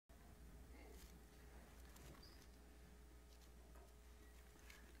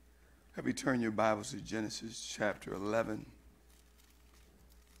Have you turn your Bibles to Genesis chapter 11.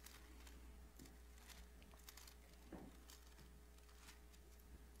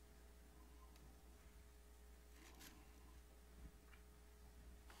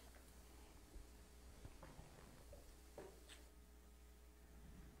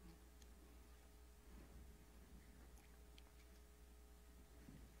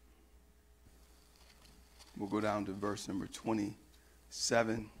 We'll go down to verse number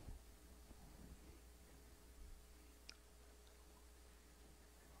 27.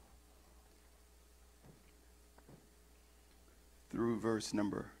 Through verse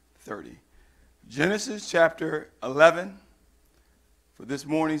number 30. Genesis chapter 11. For this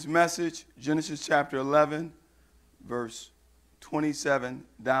morning's message, Genesis chapter 11, verse 27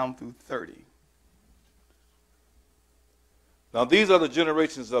 down through 30. Now these are the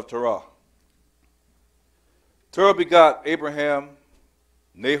generations of Terah. Terah begot Abraham,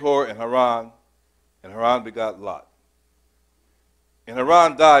 Nahor, and Haran begot Lot. And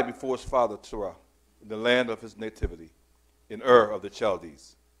Haran died before his father Terah, in the land of his nativity, in Ur of the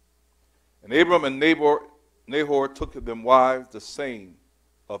Chaldees. And Abram and Nahor took them wives. The same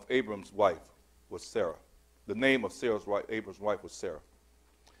of Abram's wife was Sarah. The name of Abram's wife was Sarah.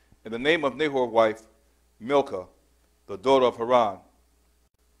 And the name of Nahor's wife, Milcah, the daughter of Haran,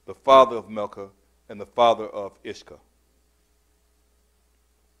 the father of Milcah, and the father of Ishka.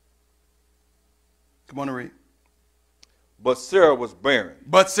 Come on and read. But Sarah was barren.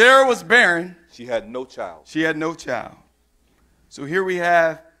 But Sarah was barren. She had no child. She had no child. So here we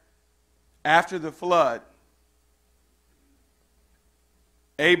have, after the flood,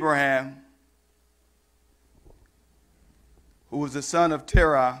 Abraham, who was the son of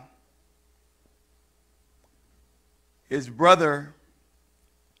Terah, his brother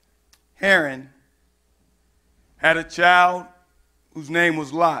Haran had a child whose name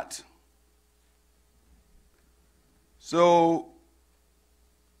was Lot. So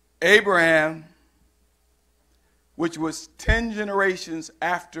Abraham, which was 10 generations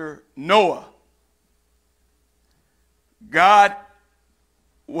after Noah, God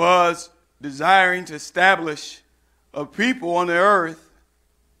was desiring to establish a people on the earth.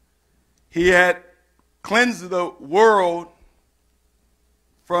 He had cleansed the world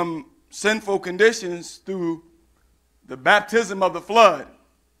from sinful conditions through the baptism of the flood.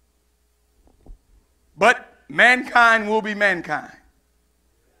 But mankind will be mankind.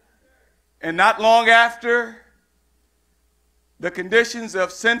 And not long after, the conditions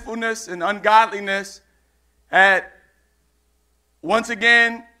of sinfulness and ungodliness had once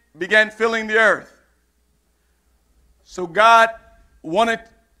again began filling the earth. So God wanted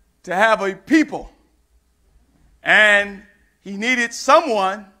to have a people, and he needed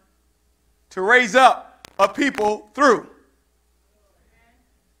someone to raise up a people through.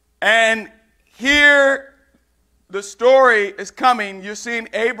 And here the story is coming. You're seeing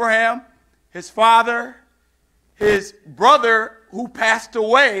Abraham, his father, his brother who passed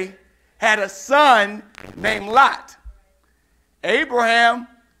away, had a son named Lot. Abraham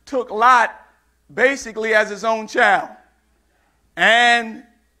took Lot basically as his own child. And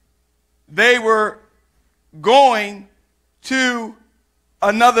they were going to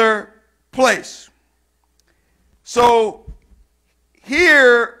another place. So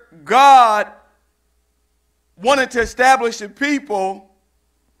here God wanted to establish a people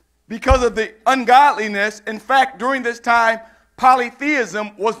because of the ungodliness. In fact, during this time,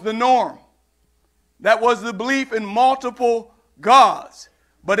 polytheism was the norm. That was the belief in multiple gods.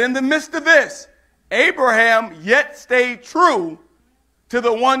 But in the midst of this, Abraham yet stayed true to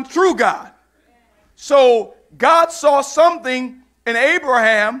the one true God. So God saw something in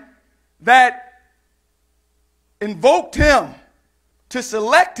Abraham that invoked him to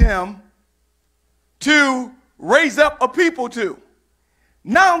select him to raise up a people to.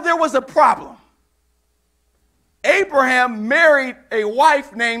 Now there was a problem. Abraham married a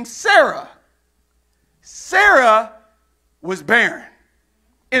wife named Sarah. Sarah was barren.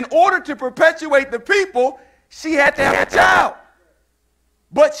 In order to perpetuate the people, she had to have a child.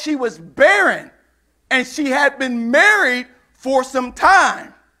 But she was barren, and she had been married for some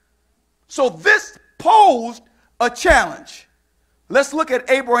time. So this posed a challenge. Let's look at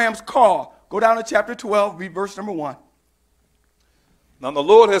Abraham's call. Go down to chapter 12, read verse number 1. Now the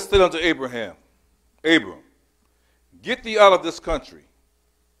Lord has said unto Abraham, Abram, get thee out of this country,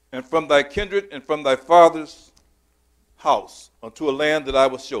 and from thy kindred and from thy father's house, unto a land that I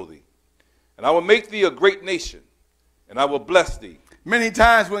will show thee. And I will make thee a great nation, and I will bless thee. Many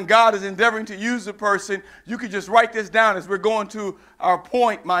times when God is endeavoring to use a person, you could just write this down as we're going to our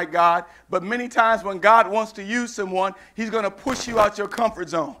point, my God. But many times when God wants to use someone, he's going to push you out your comfort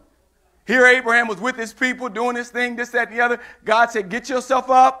zone. Here Abraham was with his people doing his thing, this, that, and the other. God said, get yourself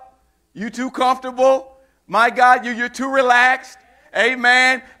up. You too comfortable. My God, you're too relaxed.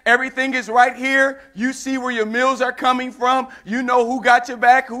 Amen. Everything is right here. You see where your meals are coming from. You know who got your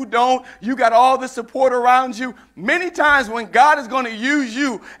back, who don't. You got all the support around you. Many times when God is going to use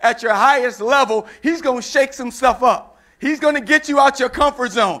you at your highest level, he's going to shake some stuff up. He's going to get you out your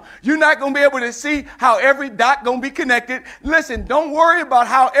comfort zone. You're not going to be able to see how every dot going to be connected. Listen, don't worry about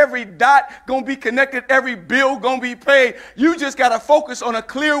how every dot going to be connected, every bill going to be paid. You just got to focus on a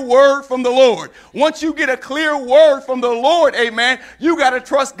clear word from the Lord. Once you get a clear word from the Lord, amen, you got to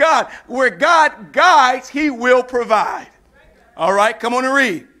trust God. Where God guides, he will provide. All right, come on and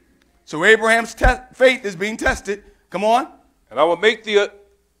read. So Abraham's faith is being tested. Come on. And I will make thee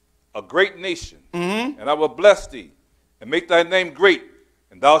a great nation, and I will bless thee, and make thy name great,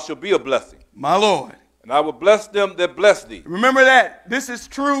 and thou shalt be a blessing. My Lord. And I will bless them that bless thee. Remember that. This is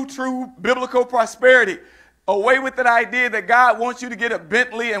true biblical prosperity. Away with that idea that God wants you to get a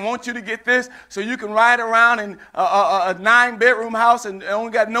Bentley and wants you to get this so you can ride around in a 9-bedroom house and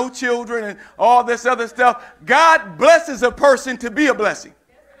only got no children and all this other stuff. God blesses a person to be a blessing.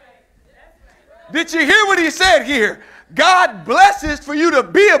 Did you hear what he said here? God blesses for you to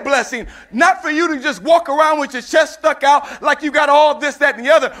be a blessing, not for you to just walk around with your chest stuck out like you got all this, that, and the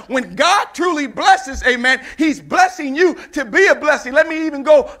other. When God truly blesses, amen, he's blessing you to be a blessing. Let me even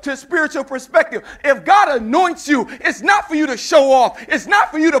go to a spiritual perspective. If God anoints you, it's not for you to show off. It's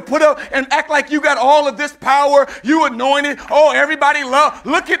not for you to put up and act like you got all of this power. You anointed. Oh, everybody love.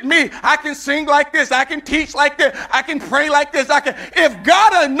 Look at me. I can sing like this. I can teach like this. I can pray like this. If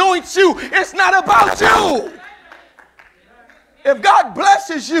God anoints you, it's not about you. If God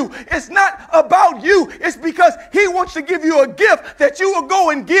blesses you, it's not about you. It's because he wants to give you a gift that you will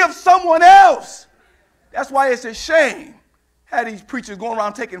go and give someone else. That's why it's a shame. Had these preachers going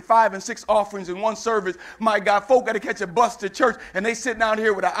around taking 5 and 6 offerings in one service. My God, folk got to catch a bus to church, and they sitting out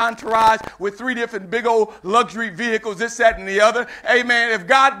here with an entourage with 3 different big old luxury vehicles, this, that, and the other. Amen. If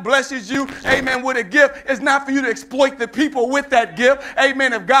God blesses you, amen, with a gift, it's not for you to exploit the people with that gift.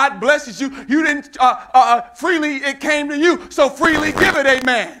 Amen. If God blesses you, you didn't freely, it came to you, so freely give it.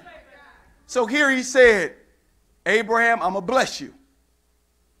 Amen. So here he said, Abraham, I'm going to bless you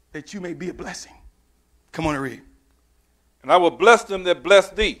that you may be a blessing. Come on and read. And I will bless them that bless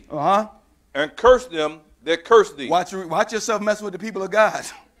thee, and curse them that curse thee. Watch yourself messing with the people of God.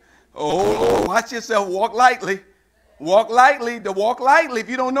 Oh, watch yourself. Walk lightly. Walk lightly. To walk lightly. If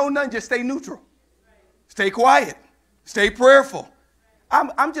you don't know nothing, just stay neutral. Stay quiet. Stay prayerful.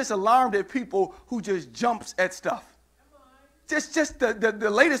 I'm just alarmed at people who just jumps at stuff. Just the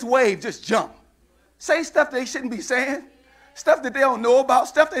latest wave, just jump. Say stuff they shouldn't be saying. Stuff that they don't know about.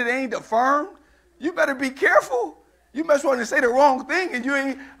 Stuff that they ain't affirmed. You better be careful. You must want to say the wrong thing and you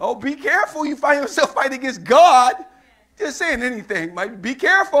ain't, be careful. You find yourself fighting against God. Just saying anything. Be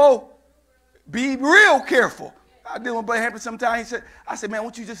careful. Be real careful. I deal with Brother Hampton sometimes. I said, man,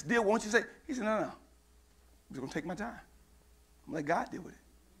 won't you just deal? Won't you say? He said, no. I'm just going to take my time. I'm like, God deal with it.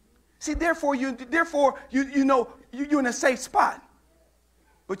 See, therefore, you're in a safe spot.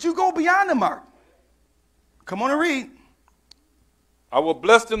 But you go beyond the mark. Come on and read. I will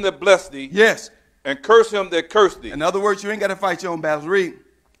bless them that bless thee. Yes. And curse him that curse thee. In other words, you ain't got to fight your own battles. Read.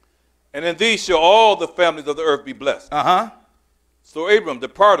 And in thee shall all the families of the earth be blessed. So Abram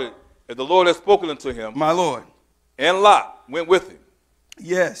departed as the Lord had spoken unto him. My Lord. And Lot went with him.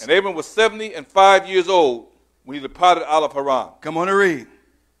 Yes. And Abram was 75 years old when he departed out of Haran. Come on and read.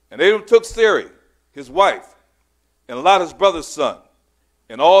 And Abram took Sarai, his wife, and Lot his brother's son,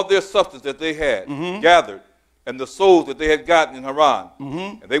 and all their substance that they had gathered, and the souls that they had gotten in Haran.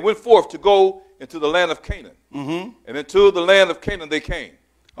 And they went forth to go into the land of Canaan. And into the land of Canaan they came.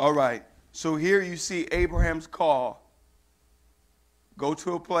 All right. So here you see Abraham's call. Go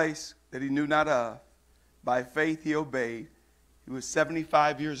to a place that he knew not of. By faith he obeyed. He was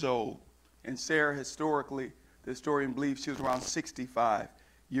 75 years old. And Sarah, historically, the historian believes she was around 65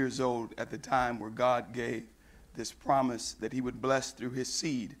 years old at the time where God gave this promise that he would bless through his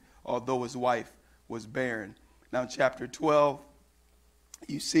seed, although his wife was barren. Now in chapter 12,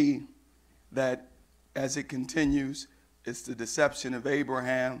 you see that as it continues, it's the deception of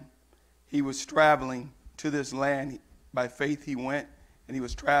Abraham. He was traveling to this land. By faith he went, and he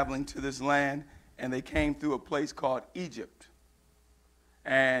was traveling to this land, and they came through a place called Egypt.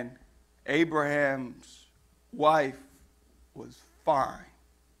 And Abraham's wife was fine.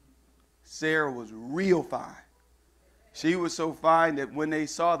 Sarah was real fine. She was so fine that when they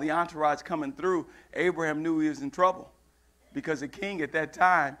saw the entourage coming through, Abraham knew he was in trouble. Because the king at that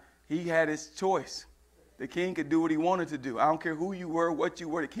time, he had his choice. The king could do what he wanted to do. I don't care who you were, what you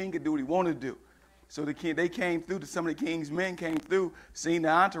were. The king could do what he wanted to do. So the king, they came through. Some of the king's men came through, seen the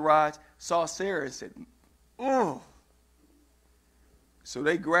entourage, saw Sarah and said, "Oh." So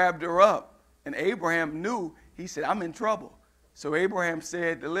they grabbed her up. And Abraham knew. He said, "I'm in trouble." So Abraham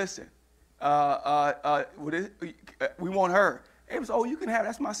said, "Listen, we want her." Abraham said, "Oh, you can have her.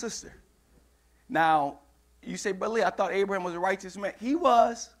 That's my sister." Now, you say, "But Lee, I thought Abraham was a righteous man." He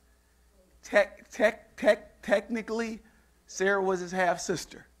was. Technically, Sarah was his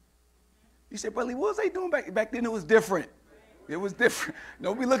half-sister. You say, "But Lee, what was they doing back then?" It was different. It was different.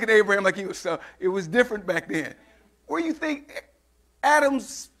 Don't be looking at Abraham like he was so. It was different back then. Where you think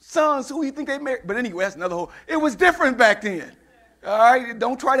Adam's sons, who you think they married? But anyway, that's another whole. It was different back then. All right?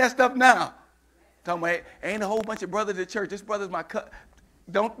 Don't try that stuff now. Talking about, ain't a whole bunch of brothers at church. This brother's my cousin.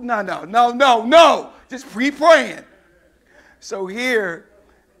 No. Just be praying. So here,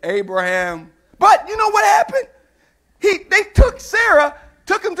 Abraham. But you know what happened? They took Sarah,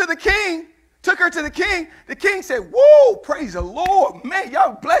 took her to the king. The king said, "Whoa, praise the Lord. Man,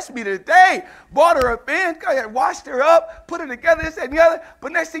 y'all blessed me today." Brought her up in, washed her up, put her together, this, that, and the other.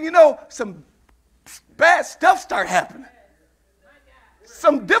 But next thing you know, some bad stuff start happening.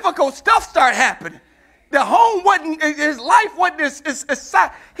 Some difficult stuff start happening. The home wasn't, his life wasn't as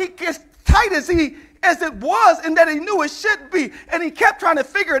tight as it was, and that he knew it should be. And he kept trying to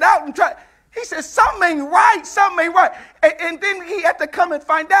figure it out and try. He said, something ain't right. And then he had to come and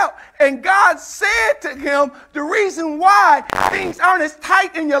find out. And God said to him, the reason why things aren't as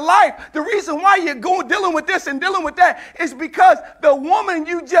tight in your life, the reason why you're dealing with this and dealing with that is because the woman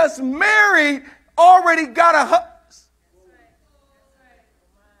you just married already got a husband.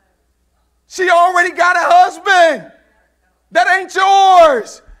 She already got a husband. That ain't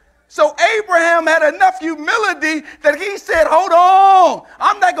yours. So Abraham had enough humility that he said, "Hold on.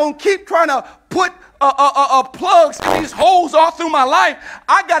 I'm not going to keep trying to put plugs in these holes all through my life.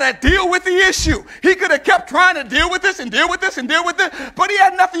 I got to deal with the issue." He could have kept trying to deal with this and deal with this and deal with it, but he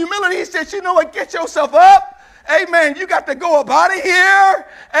had enough humility. He said, "You know what? Get yourself up. Amen. You got to go up out of here."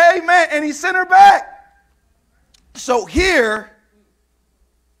 Amen. And he sent her back. So here,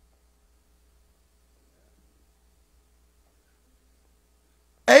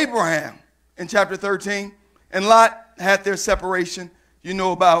 Abraham in chapter 13 and Lot had their separation. You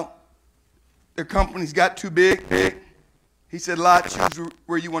know about their companies got too big. He said, "Lot, choose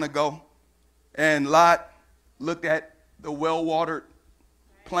where you want to go." And Lot looked at the well-watered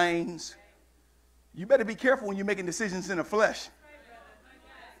plains. You better be careful when you're making decisions in the flesh.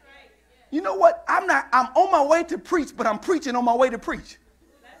 You know what? I'm on my way to preach, but I'm preaching on my way to preach.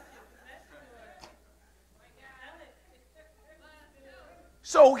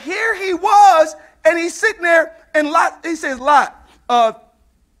 So here he was, and he's sitting there, and Lot, he says, "Lot,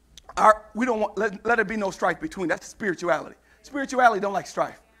 we don't want, let there be no strife between." That's spirituality. Spirituality don't like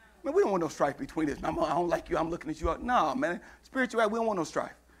strife. Man, we don't want no strife between us. I don't like you. I'm looking at you. No, man. Spirituality, we don't want no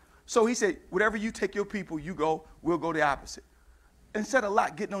strife. So he said, "Whatever you take your people, you go. We'll go the opposite." Instead of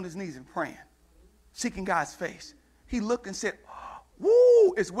Lot getting on his knees and praying, seeking God's face, he looked and said,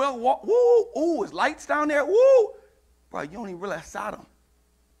 "Woo, it's woo, it's lights down there. Woo." Bro, you don't even realize Sodom.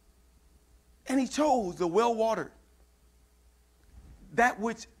 And he chose the well-watered, that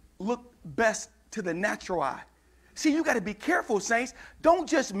which looked best to the natural eye. See, you got to be careful, saints. Don't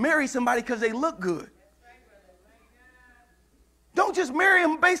just marry somebody because they look good. Don't just marry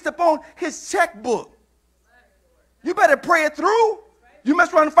him based upon his checkbook. You better pray it through. You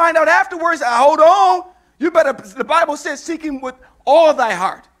must run and find out afterwards. Hold on. The Bible says, "Seek him with all thy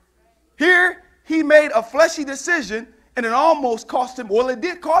heart." Here, he made a fleshy decision, and it almost cost him, well, it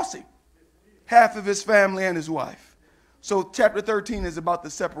did cost him half of his family and his wife. So chapter 13 is about the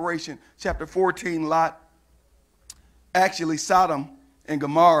separation. Chapter 14, Sodom and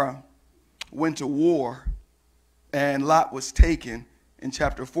Gomorrah went to war, and Lot was taken in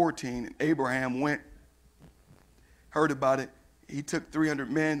chapter 14. Abraham heard about it. He took 300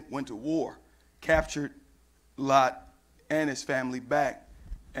 men, went to war, captured Lot and his family back.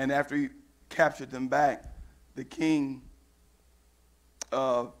 And after he captured them back, the king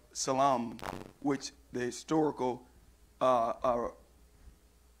of Salam, which the historical,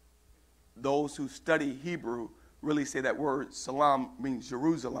 those who study Hebrew really say that word Salam means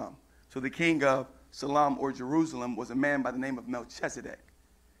Jerusalem. So the king of Salam or Jerusalem was a man by the name of Melchizedek.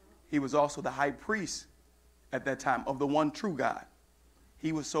 He was also the high priest at that time of the one true God.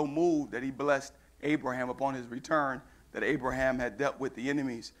 He was so moved that he blessed Abraham upon his return, that Abraham had dealt with the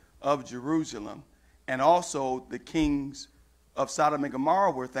enemies of Jerusalem. And also the kings of Sodom and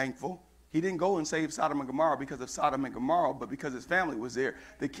Gomorrah were thankful He didn't go and save Sodom and Gomorrah because of Sodom and Gomorrah, but because his family was there.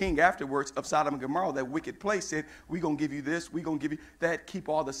 The king afterwards of Sodom and Gomorrah, that wicked place, said, we're going to give you this, we're going to give you that, keep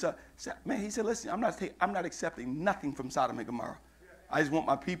all the stuff. Man, he said, listen, I'm not accepting nothing from Sodom and Gomorrah. I just want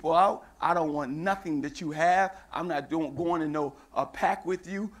my people out. I don't want nothing that you have. I'm not going in no pact with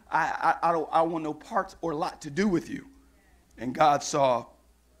you. I want no parts or lot to do with you. And God saw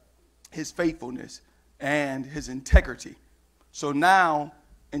his faithfulness and his integrity. So now,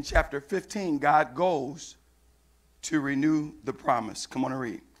 in chapter 15, God goes to renew the promise. Come on and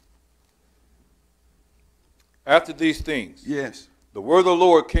read. After these things, yes, the word of the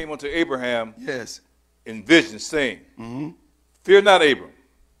Lord came unto Abraham, yes, in vision, saying, Fear not, Abram,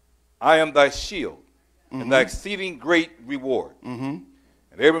 I am thy shield, and thy exceeding great reward. And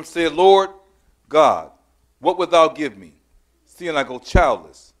Abram said, Lord God, what wilt thou give me, seeing I go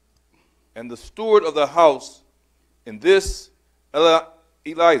childless? And the steward of the house in this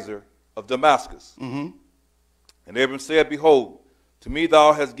Eliezer of Damascus. And Abram said, Behold, to me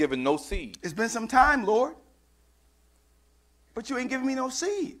thou hast given no seed. It's been some time, Lord, but you ain't giving me no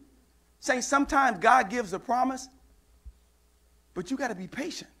seed. Saying sometimes God gives a promise, but you got to be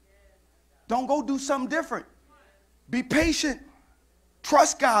patient. Don't go do something different. Be patient.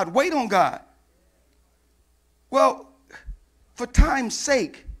 Trust God. Wait on God. Well, for time's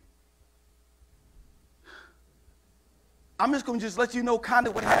sake, I'm just going to let you know kind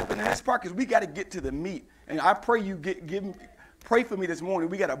of what happened in this part, because we got to get to the meat. And I pray you pray for me this morning.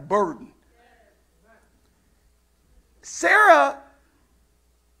 We got a burden. Sarah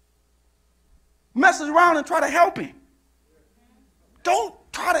messes around and try to help him. Don't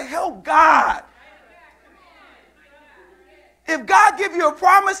try to help God. If God give you a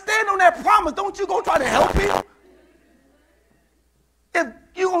promise, stand on that promise. Don't you go try to help him. If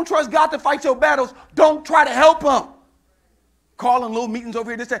you're going to trust God to fight your battles, don't try to help him. Calling little meetings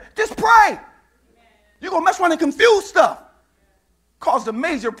over here to say, just pray. You're going to mess around and confuse stuff. Caused a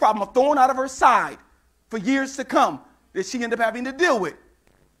major problem of thorn out of her side for years to come that she ended up having to deal with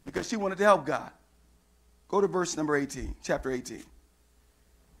because she wanted to help God. Go to verse number 18, chapter 18.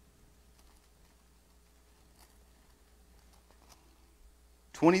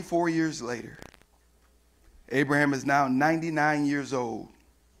 "24 years later, Abraham is now 99 years old.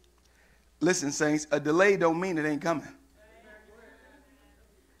 Listen, saints, a delay don't mean it ain't coming.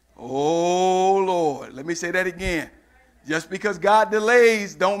 Oh, Lord. Let me say that again. Just because God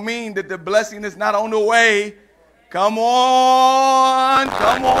delays don't mean that the blessing is not on the way. Come on.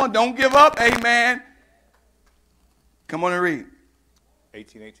 Come on. Don't give up. Amen. Come on and read.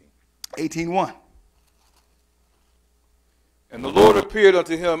 18:1. And the Lord appeared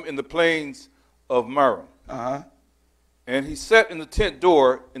unto him in the plains of Mamre. And he sat in the tent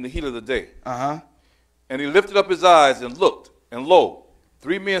door in the heat of the day. And he lifted up his eyes and looked, and lo,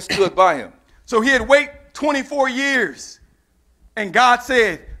 3 men stood by him. So he had waited 24 years. And God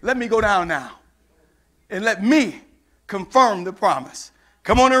said, let me go down now. And let me confirm the promise.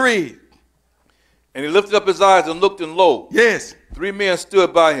 Come on and read. And he lifted up his eyes and looked, and lo, yes, 3 men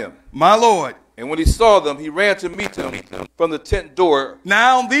stood by him. My Lord. And when he saw them, he ran to meet them from the tent door.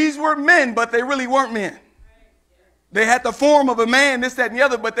 Now, these were men, but they really weren't men. They had the form of a man, this, that, and the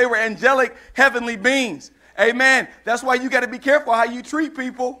other, but they were angelic, heavenly beings. Amen. That's why you got to be careful how you treat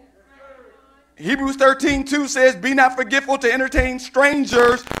people. Hebrews 13:2 says, be not forgetful to entertain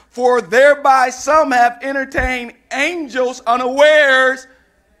strangers, for thereby some have entertained angels unawares.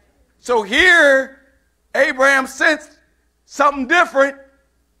 So here, Abraham sensed something different,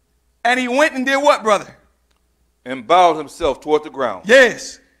 and he went and did what, brother? And bowed himself toward the ground.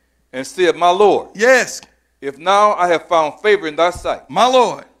 Yes. And said, my Lord. Yes. If now I have found favor in thy sight. My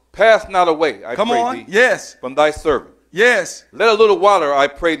Lord. Pass not away, I pray thee. Yes. From thy servant. Yes. Let a little water, I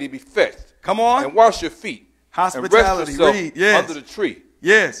pray thee, be fetched. Come on. And wash your feet. Hospitality. And rest yourself Read. Yes. under the tree.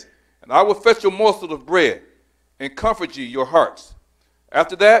 Yes. And I will fetch a morsel of bread and comfort ye your hearts.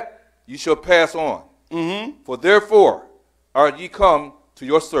 After that, ye shall pass on. For therefore are ye come to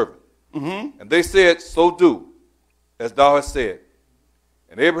your servant. And they said, so do, as thou hast said.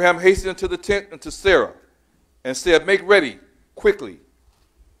 And Abraham hastened into the tent unto Sarah, and said, make ready quickly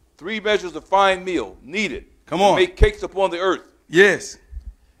 3 measures of fine meal needed. Come on. Make cakes upon the earth. Yes.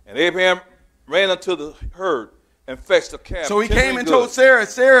 And Abraham ran unto the herd and fetched a calf. So he came and told Sarah,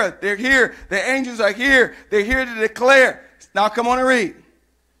 Sarah, they're here. The angels are here. They're here to declare. Now come on and read.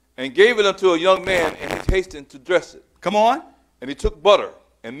 And gave it unto a young man, and he hastened to dress it. Come on. And he took butter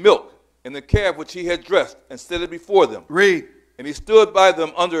and milk and the calf which he had dressed, and set it before them. Read. And he stood by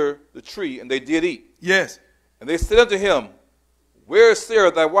them under the tree, and they did eat. Yes. And they said unto him, where is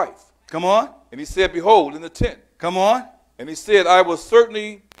Sarah thy wife? Come on. And he said, behold, in the tent. Come on. And he said, I will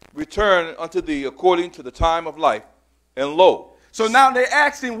certainly return unto thee according to the time of life, and lo. So now they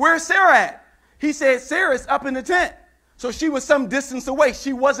asked him, where's Sarah at? He said, Sarah's up in the tent. So she was some distance away.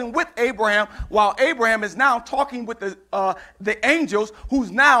 She wasn't with Abraham, while Abraham is now talking with the angels, who's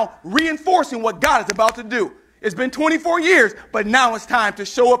now reinforcing what God is about to do. It's been 24 years, but now it's time to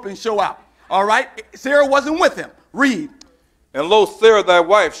show up and show out. All right? Sarah wasn't with him. Read. And lo, Sarah thy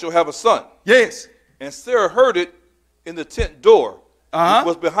wife shall have a son. Yes. And Sarah heard it in the tent door, which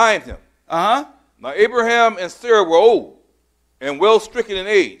was behind him. Now Abraham and Sarah were old, and well stricken in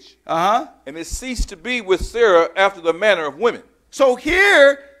age. And it ceased to be with Sarah after the manner of women. So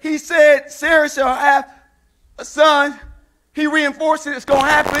here he said, Sarah shall have a son. He reinforced it. It's going to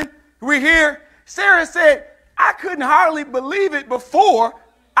happen. We're here. Sarah said, I couldn't hardly believe it before.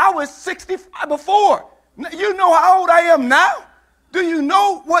 I was 65 before. You know how old I am now? Do you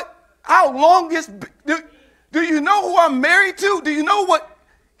know how long this, do you know who I'm married to? Do you know what?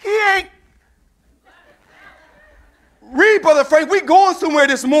 He ain't. Read, Brother Frank. We going somewhere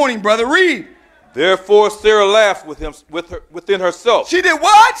this morning, brother. Read. Therefore Sarah laughed within herself. She did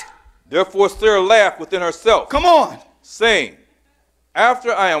what? Therefore Sarah laughed within herself. Come on. Saying,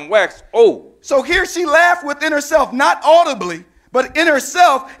 after I am waxed old. So here she laughed within herself, not audibly, but in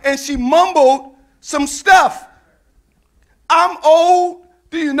herself, and she mumbled some stuff. I'm old.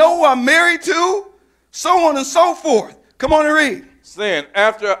 Do you know who I'm married to? So on and so forth. Come on and read. Saying,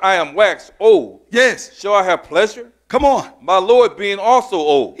 after I am waxed old. Yes. Shall I have pleasure? Come on. My Lord being also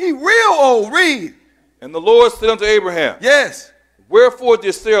old. He real old. Read. And the Lord said unto Abraham. Yes. Wherefore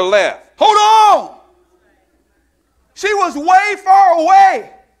did Sarah laugh? Hold on. She was way far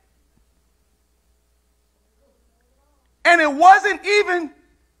away. And it wasn't even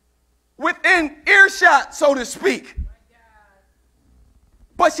within earshot, so to speak.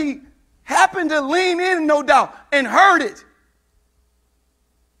 But she happened to lean in, no doubt, and heard it.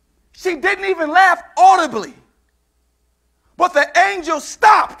 She didn't even laugh audibly. But the angel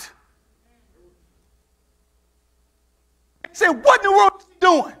stopped. He said, what in the world is she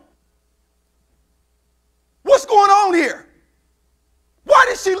doing? What's going on here? Why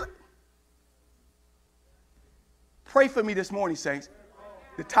did she... Pray for me this morning, saints.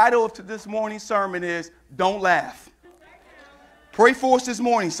 The title of this morning's sermon is, Don't Laugh. Pray for us this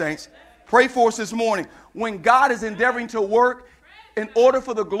morning, saints. Pray for us this morning. When God is endeavoring to work, in order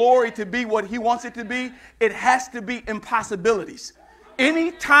for the glory to be what he wants it to be, it has to be impossibilities.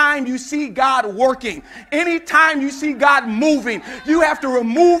 Anytime you see God working, anytime you see God moving, you have to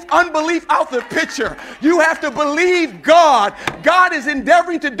remove unbelief out the picture. You have to believe God. God is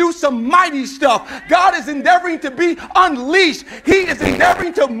endeavoring to do some mighty stuff. God is endeavoring to be unleashed. He is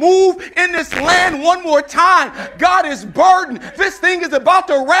endeavoring to move in this land one more time. God is burdened. This thing is about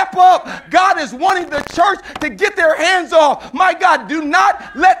to wrap up. God is wanting the church to get their hands off. My God, do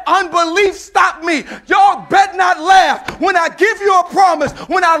not let unbelief stop me. Y'all bet not laugh when I give you a promise.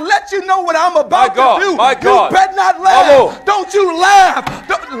 When I let you know what I'm about to do, you bet not laugh. Don't you laugh.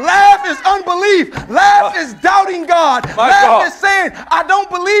 Laugh is unbelief. Laugh is doubting God. Laugh is saying, I don't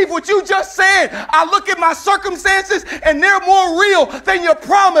believe what you just said. I look at my circumstances and they're more real than your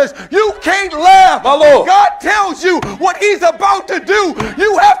promise. You can't laugh. God tells you what he's about to do.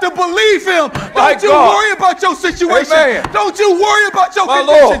 You have to believe him. Don't you worry about your situation. Amen. Don't you worry about your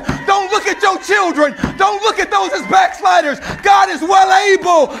condition. Don't look at your children. Don't look at those as backsliders. God is well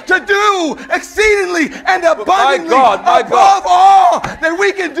able to do exceedingly and abundantly above all that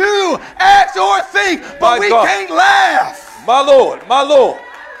we can do, ask or think, but we can't laugh. My Lord, my Lord.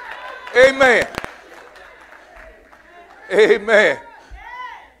 Amen. Amen.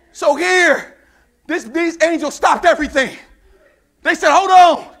 So here, these angels stopped everything. They said, hold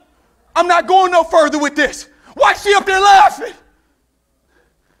on. I'm not going no further with this. Why is she up there laughing?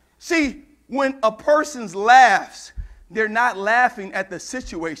 See, when a person laughs, they're not laughing at the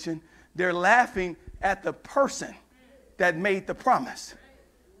situation. They're laughing at the person that made the promise.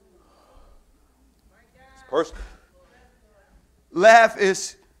 Laugh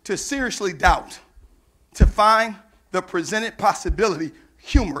is to seriously doubt, to find the presented possibility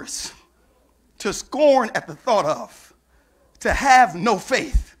humorous, to scorn at the thought of, to have no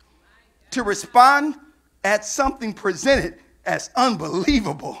faith, to respond at something presented as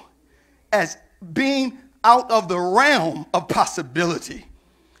unbelievable, as being out of the realm of possibility,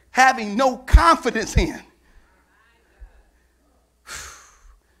 having no confidence in.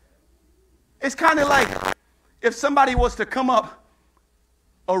 It's kind of like if somebody was to come up,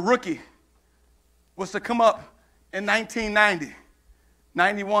 a rookie was to come up in 1990,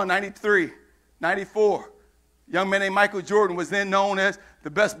 91, 93, 94. Young man named Michael Jordan was then known as the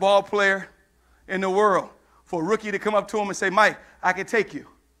best ball player in the world. For a rookie to come up to him and say, Mike, I can take you.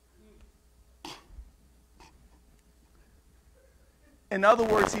 In other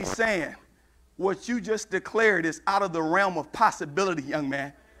words, he's saying, what you just declared is out of the realm of possibility, young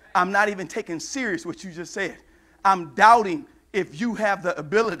man. I'm not even taking serious what you just said. I'm doubting if you have the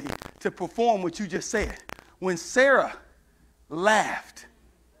ability to perform what you just said. When Sarah laughed,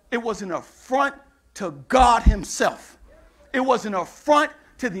 it was an affront to God himself. It was an affront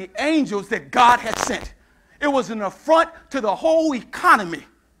to the angels that God had sent. It was an affront to the whole economy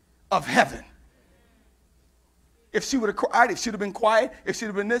of heaven. If she would have cried, if she would have been quiet, if she would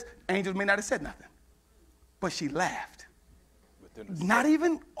have been this, angels may not have said nothing. But she laughed. Not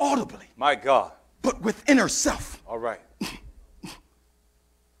even audibly. My God. But within herself. All right.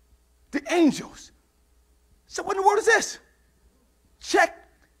 The angels. So what in the world is this? Check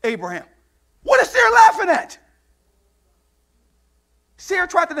Abraham. What is Sarah laughing at? Sarah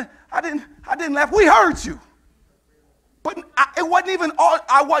tried to, I didn't laugh. We heard you. But it wasn't even all,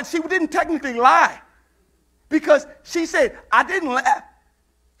 she didn't technically lie. Because she said, I didn't laugh.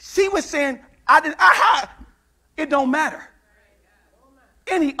 She was saying, it don't matter.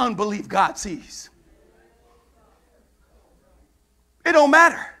 Any unbelief God sees. It don't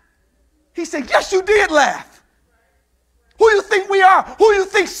matter. He said, yes, you did laugh. Who do you think we are? Who do you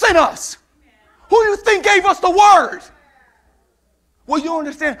think sent us? Who do you think gave us the word? Well, you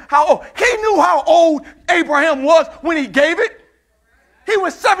understand how old? He knew how old Abraham was when he gave it. He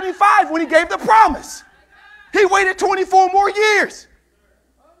was 75 when he gave the promise. He waited 24 more years.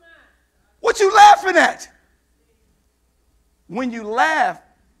 What you laughing at? When you laugh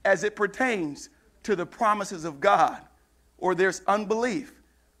as it pertains to the promises of God, or there's unbelief,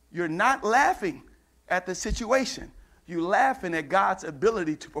 you're not laughing at the situation. You're laughing at God's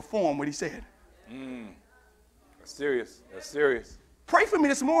ability to perform what he said. That's serious. That's serious. Pray for me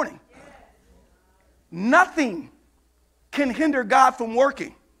this morning. Nothing can hinder God from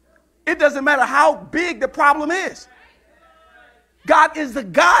working. It doesn't matter how big the problem is. God is the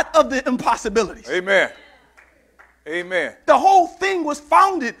God of the impossibilities. Amen. Amen. The whole thing was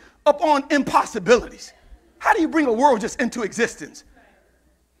founded upon impossibilities. How do you bring a world just into existence?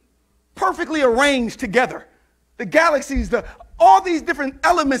 Perfectly arranged together. The galaxies, all these different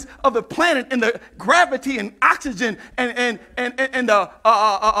elements of the planet, and the gravity and oxygen and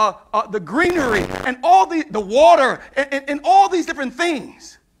the greenery and all the water and all these different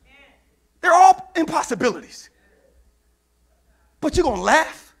things. They're all impossibilities. But you're going to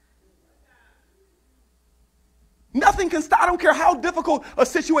laugh? Nothing can stop. I don't care how difficult a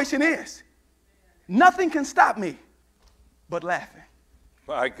situation is. Nothing can stop me but laughing.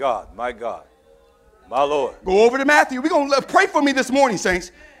 My God, my God, my Lord. Go over to Matthew. We're going to pray for me this morning,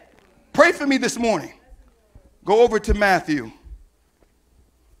 saints. Pray for me this morning. Go over to Matthew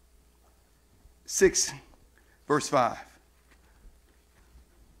 6, verse 5.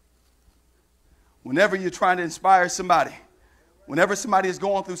 Whenever you're trying to inspire somebody, whenever somebody is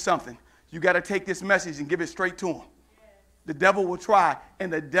going through something, you got to take this message and give it straight to them. The devil will try,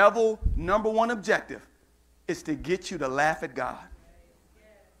 and the devil's number one objective is to get you to laugh at God.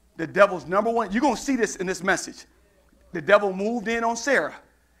 The devil's number one, you're going to see this in this message. The devil moved in on Sarah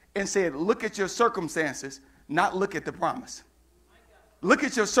and said, look at your circumstances, not look at the promise. Look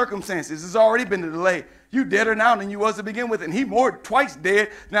at your circumstances. There's already been a delay. You deader now than you was to begin with, and he more twice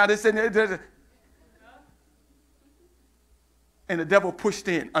dead. Now this and that. And the devil pushed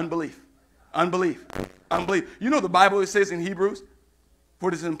in unbelief, unbelief, unbelief. You know the Bible, it says in Hebrews, for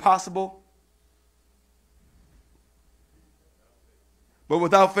it is impossible. But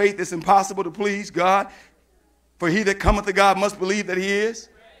without faith, it's impossible to please God. For he that cometh to God must believe that he is,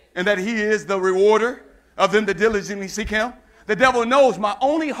 and that he is the rewarder of them that diligently seek him. The devil knows my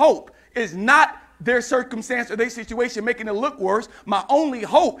only hope is not their circumstance or their situation making it look worse. My only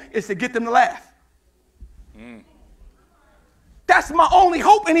hope is to get them to laugh. That's my only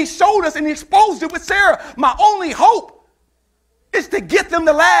hope, and he showed us and he exposed it with Sarah. My only hope is to get them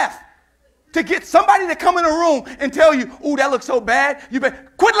to laugh. To get somebody to come in a room and tell you, ooh, that looks so bad. You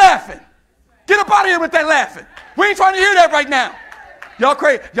better quit laughing. Get up out of here with that laughing. We ain't trying to hear that right now. Y'all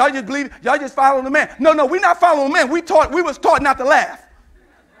crazy. Y'all just believe, y'all just following the man. No, we're not following the man. We was taught not to laugh.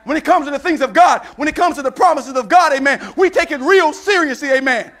 When it comes to the things of God, when it comes to the promises of God, amen, we take it real seriously,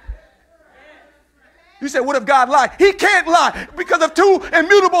 amen. You say, what if God lied? He can't lie. Because of two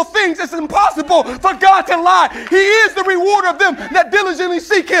immutable things, it's impossible for God to lie. He is the rewarder of them that diligently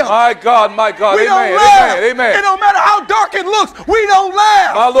seek him. My God, my God. We Amen, don't laugh. amen, amen. It don't matter how dark it looks. We don't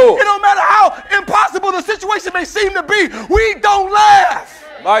laugh. My Lord. It don't matter how impossible the situation may seem to be. We don't laugh.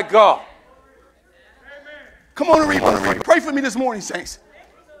 My God. Come on and read. Pray for me this morning, saints.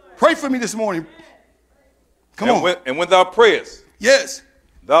 Pray for me this morning. Come on. And when thou prayest. Yes.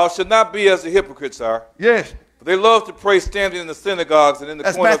 Thou shalt not be as the hypocrites are. Yes. For they love to pray standing in the synagogues and in the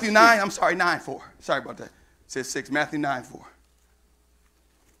That's corner Matthew of the 9. streets. I'm sorry, 9:4. Sorry about that. It says 6. Matthew 9:4.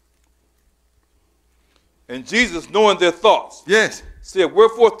 And Jesus, knowing their thoughts, Yes. said,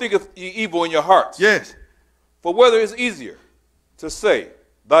 wherefore thinketh ye evil in your hearts? Yes. For whether is easier to say,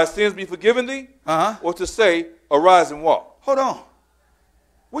 thy sins be forgiven thee, or to say, arise and walk? Hold on.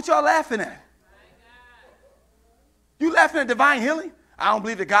 What y'all laughing at? You laughing at divine healing? I don't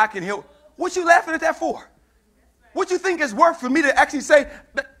believe that God can heal. What you laughing at that for? What you think is worth for me to actually say,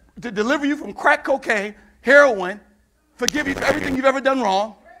 to deliver you from crack cocaine, heroin, forgive you for everything you've ever done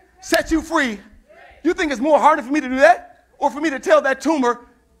wrong, set you free? You think it's more harder for me to do that? Or for me to tell that tumor,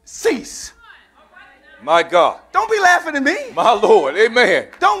 cease? My God. Don't be laughing at me. My Lord. Amen.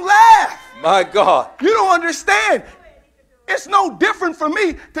 Don't laugh. My God. You don't understand. It's no different for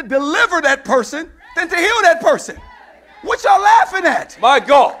me to deliver that person than to heal that person. What y'all laughing at? My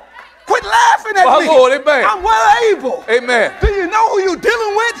God. Quit laughing at me. My Lord, amen. I'm well able. Amen. Do you know who you're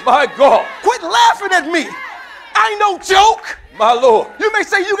dealing with? My God. Quit laughing at me. I ain't no joke. My Lord. You may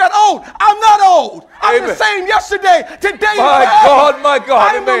say you got old. I'm not old. I'm Amen. the same yesterday, today, My and forever. God, my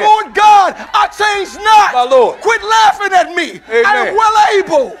God. I am Amen. the Lord God. I change not. My Lord. Quit laughing at me. Amen. I am well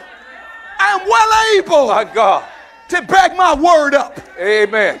able. I am well able My God. to back my word up.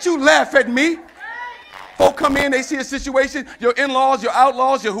 Amen. Don't you laugh at me. Folk come in, they see a situation, your in-laws, your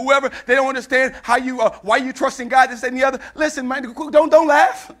outlaws, your whoever, they don't understand how you, why you trust in God, this and the other. Listen, man, don't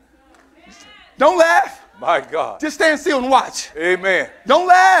laugh. Don't laugh. My God. Just stand still and watch. Amen. Don't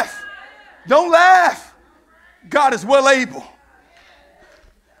laugh. Don't laugh. God is well able.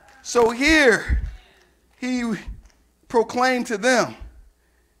 So here, he proclaimed to them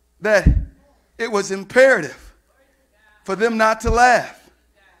that it was imperative for them not to laugh.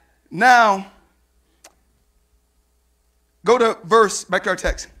 Now, go to back to our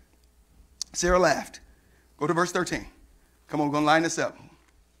text. Sarah laughed. Go to verse 13. Come on, we're going to line this up.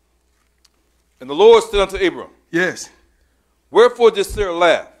 And the Lord said unto Abram, Yes. wherefore did Sarah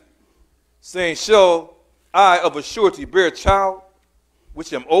laugh, saying, shall I of a surety bear a child,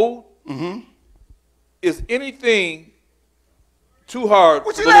 which am old? Mm-hmm. Is anything too hard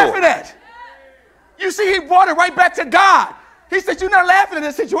What for you the laughing Lord? at? You see, he brought it right back to God. He said, you're not laughing at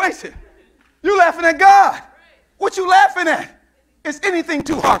this situation. You're laughing at God. What you laughing at? Is anything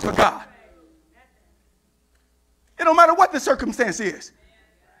too hard for God? It don't matter what the circumstance is.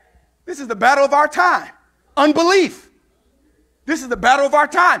 This is the battle of our time. Unbelief. This is the battle of our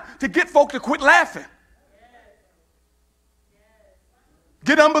time, to get folk to quit laughing.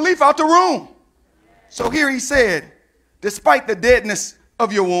 Get unbelief out the room. So here he said, despite the deadness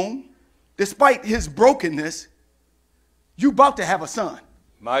of your womb, despite his brokenness, you about to have a son.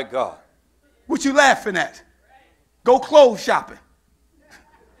 My God. What you laughing at? Go clothes shopping.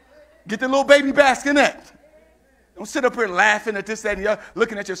 Get the little baby bassinet. Don't sit up here laughing at this, that, and the other,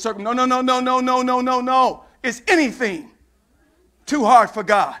 looking at your circle. No, no, no, no, no, no, no, no, no. Is anything too hard for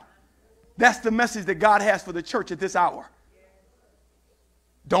God? That's the message that God has for the church at this hour.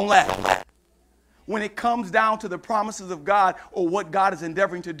 Don't laugh. When it comes down to the promises of God or what God is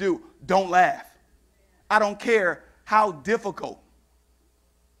endeavoring to do, don't laugh. I don't care how difficult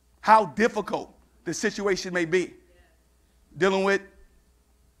the situation may be. Dealing with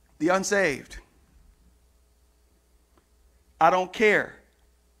the unsaved. I don't care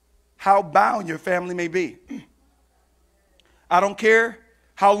how bound your family may be. I don't care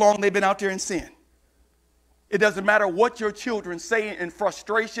how long they've been out there in sin. It doesn't matter what your children say in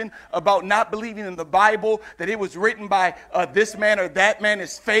frustration about not believing in the Bible, that it was written by this man or that man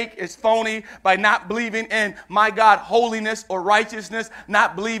is fake, is phony, by not believing in, my God, holiness or righteousness,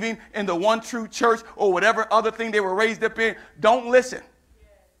 not believing in the one true church or whatever other thing they were raised up in. Don't listen.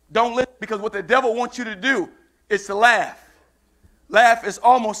 Don't listen, because what the devil wants you to do is to laugh. Laugh is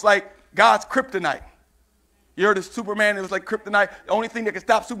almost like God's kryptonite. You heard of Superman, it was like kryptonite. The only thing that could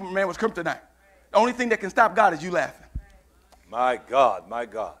stop Superman was kryptonite. The only thing that can stop God is you laughing. My God, my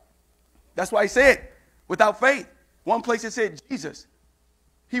God. That's why he said, without faith. One place it said Jesus.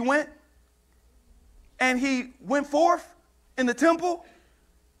 He went and he went forth in the temple,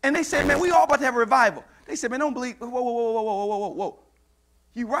 and they said, man, we all about to have a revival. They said, man, don't believe. Whoa, whoa, whoa, whoa, whoa, whoa, whoa, whoa.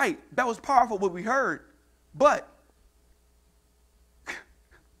 You're right. That was powerful what we heard. But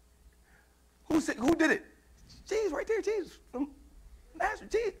who did it? Jesus, right there, Jesus. From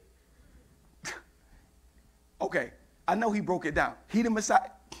Nazareth, Jesus. Okay, I know he broke it down. He the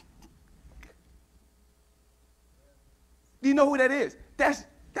Messiah. Do you know who that is? That's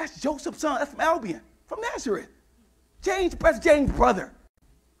Joseph's son. That's from Albion, from Nazareth. That's James' brother.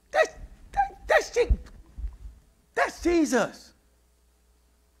 That's Jesus.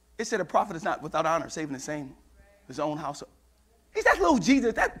 It said a prophet is not without honor, saving the same his own household. He's that little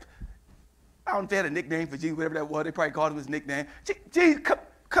Jesus. That, I don't know if they had a nickname for Jesus, whatever that was. They probably called him his nickname. Jesus,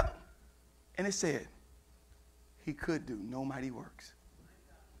 come. And it said, he could do no mighty works.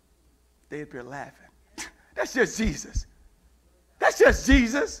 They appear laughing. That's just Jesus. That's just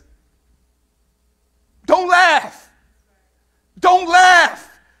Jesus. Don't laugh. Don't laugh.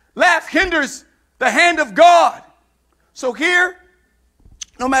 Laugh hinders the hand of God. So here,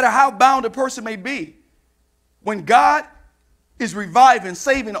 no matter how bound a person may be, when God is reviving,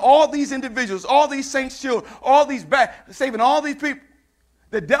 saving all these individuals, all these saints' children, saving all these people,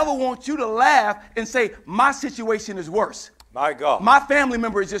 the devil wants you to laugh and say, my situation is worse. My God. My family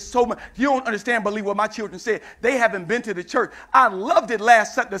member is just so much. You don't understand, believe what my children said. They haven't been to the church. I loved it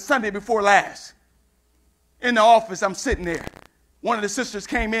the Sunday before last. In the office, I'm sitting there. One of the sisters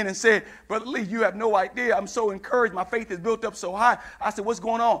came in and said, Brother Lee, you have no idea. I'm so encouraged. My faith is built up so high. I said, what's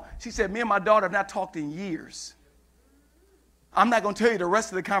going on? She said, me and my daughter have not talked in years. I'm not going to tell you the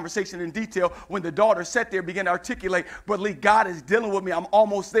rest of the conversation in detail. When the daughter sat there and began to articulate, Brother Lee, God is dealing with me. I'm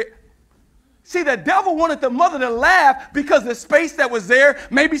almost there. See, the devil wanted the mother to laugh because the space that was there,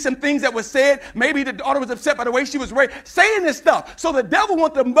 maybe some things that were said, maybe the daughter was upset by the way she was raised, saying this stuff. So the devil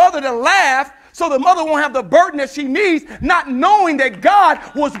wants the mother to laugh so the mother won't have the burden that she needs, not knowing that God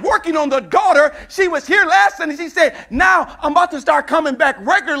was working on the daughter. She was here last Sunday. She said, now I'm about to start coming back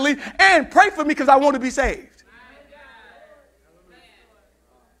regularly and pray for me because I want to be saved.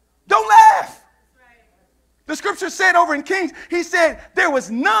 Don't laugh. The scripture said over in Kings, he said, there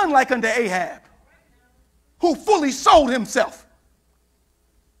was none like unto Ahab, who fully sold himself.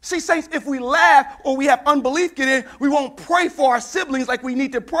 See, saints, if we laugh or we have unbelief get in, we won't pray for our siblings like we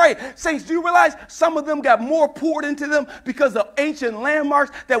need to pray. Saints, do you realize some of them got more poured into them because of ancient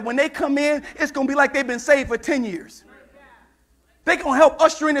landmarks that when they come in, it's going to be like they've been saved for 10 years. They're going to help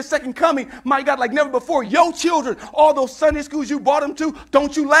usher in the second coming, my God, like never before. Your children, all those Sunday schools you brought them to,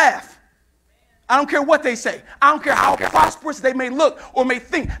 don't you laugh. I don't care what they say. I don't care how prosperous they may look or may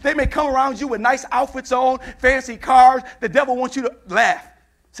think. They may come around you with nice outfits on, fancy cars. The devil wants you to laugh.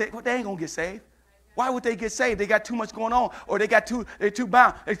 Say, well, they ain't going to get saved. Why would they get saved? They got too much going on, or they're too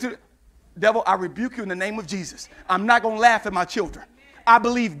bound. Devil, I rebuke you in the name of Jesus. I'm not going to laugh at my children. I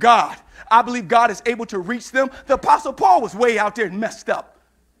believe God. I believe God is able to reach them. The Apostle Paul was way out there and messed up.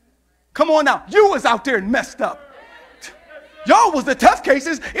 Come on now. You was out there and messed up. Y'all was the tough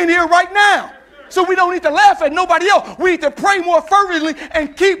cases in here right now. So we don't need to laugh at nobody else. We need to pray more fervently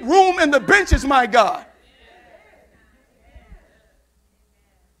and keep room in the benches, my God.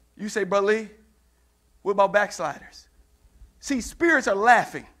 You say, Brother Lee, what about backsliders? See, spirits are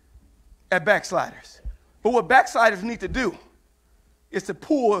laughing at backsliders. But what backsliders need to do is to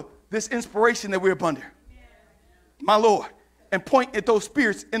pull this inspiration that we're up under, my Lord, and point at those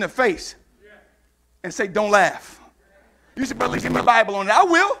spirits in the face and say, don't laugh. You say, Brother Lee, give me the Bible on it. I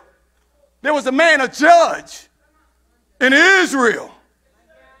will. There was a man, a judge in Israel.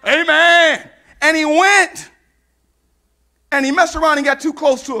 Amen. And he went and he messed around and got too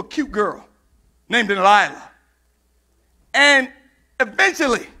close to a cute girl named Delilah. And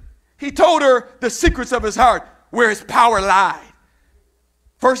eventually he told her the secrets of his heart, where his power lied.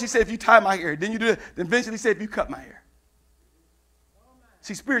 First he said, if you tie my hair, then you do it. Then eventually he said, if you cut my hair.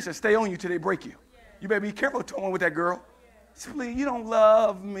 See, spirits that stay on you till they break you. You better be careful toying with that girl. Please, you don't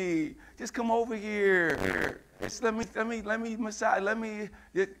love me. Just come over here. Just let me massage.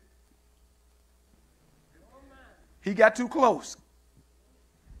 He got too close.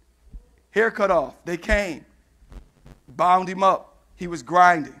 Hair cut off. They came, bound him up. He was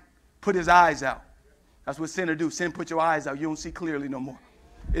grinding, put his eyes out. That's what sin do. Sin put your eyes out. You don't see clearly no more.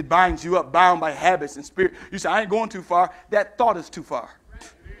 It binds you up, bound by habits and spirit. You say, I ain't going too far. That thought is too far.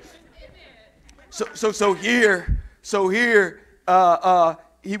 So here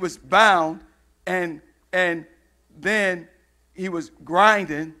he was bound, and then he was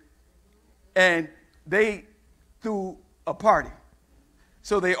grinding, and they threw a party.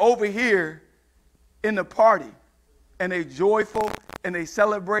 So they over here in the party, and they joyful, and they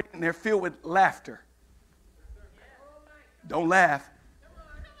celebrate, and they're filled with laughter. Don't laugh.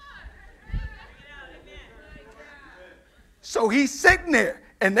 So he's sitting there,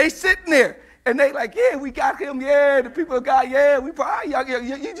 and they sitting there. And they like, yeah, we got him. Yeah, the people of God, yeah, we probably,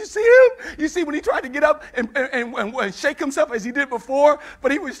 you see him? You see when he tried to get up and shake himself as he did before,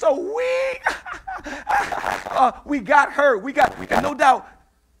 but he was so weak. We got her. And no doubt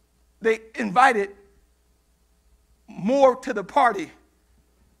they invited more to the party,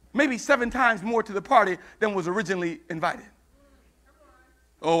 maybe 7 times more to the party than was originally invited.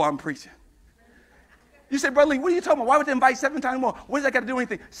 Oh, I'm preaching. You say, Brother Lee, what are you talking about? Why would they invite 7 times more? What does that got to do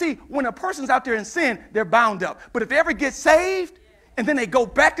with anything? See, when a person's out there in sin, they're bound up. But if they ever get saved and then they go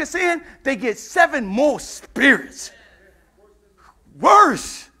back to sin, they get 7 more spirits.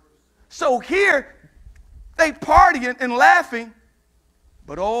 Worse. So here, they partying and laughing.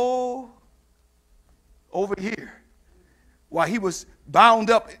 But oh, over here, while he was bound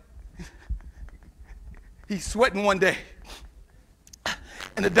up, he's sweating one day.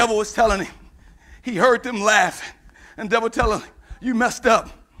 And the devil was telling him, he heard them laughing. And the devil telling him, you messed up.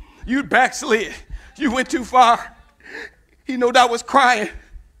 You backslid. You went too far. He no doubt was crying,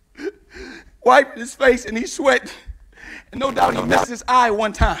 wiping his face, and he's sweating. And no doubt he messed his eye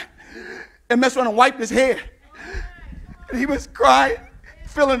one time and messed around and wiped his head. And he was crying,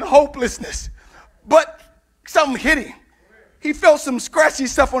 feeling hopelessness. But something hit him. He felt some scratchy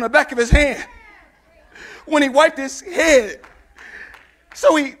stuff on the back of his hand when he wiped his head.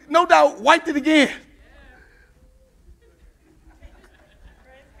 So he no doubt wiped it again.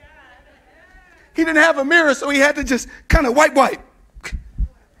 He didn't have a mirror, so he had to just kind of wipe.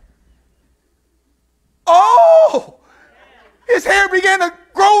 Oh, his hair began to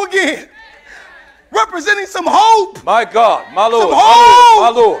grow again, representing some hope. My God, my Lord, some hope. my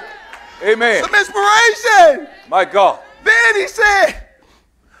Lord. Amen. Some inspiration. My God. Then he said,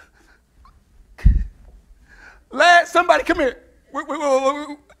 lad, somebody come here.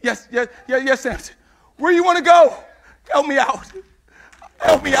 Yes, Samson. Where you want to go? Help me out.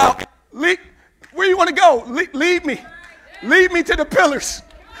 Help me out. Where you want to go? Lead me. Lead me to the pillars.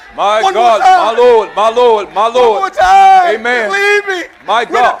 My God, my Lord, my Lord, my Lord. One more time. Amen. Lead me. My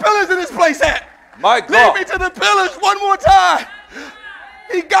God. Where the pillars in this place at? My God. Lead me to the pillars one more time.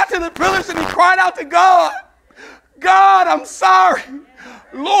 He got to the pillars and he cried out to God. God, I'm sorry.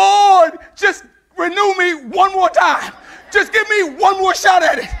 Lord, just renew me one more time. Just give me one more shot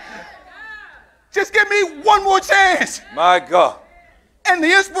at it. Just give me one more chance. My God. And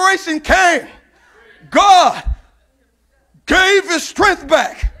the inspiration came. God gave his strength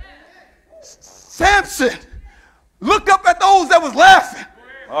back. Samson looked up at those that was laughing.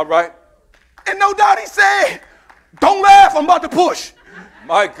 All right. And no doubt he said, don't laugh, I'm about to push.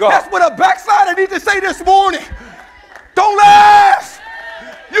 My God. That's what a backslider needs to say this morning. Don't laugh.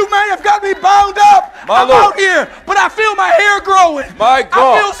 You may have got me bound up. My I'm Lord. out here, but I feel my hair growing. My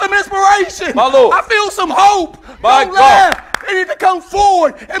God. I feel some inspiration. My Lord. I feel some hope. My Don't God. laugh. They need to come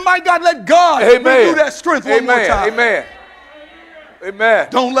forward. And my God, let God renew that strength one more time. Amen. Amen.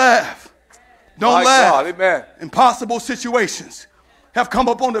 Don't laugh. Don't My laugh. God. Amen. Impossible situations have come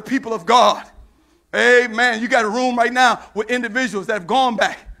upon the people of God. Amen. You got a room right now with individuals that have gone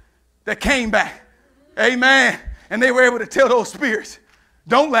back, that came back. Amen. And they were able to tell those spirits,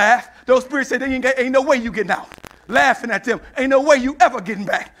 don't laugh. Those spirits said, ain't no way you getting out. Laughing at them. Ain't no way you ever getting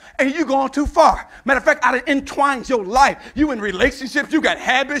back. And you going too far. Matter of fact, I done entwined your life. You in relationships. You got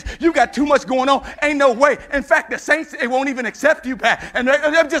habits. You got too much going on. Ain't no way. In fact, the saints, they won't even accept you back. And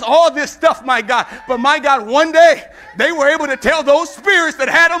they're just all this stuff, my God. But my God, one day, they were able to tell those spirits that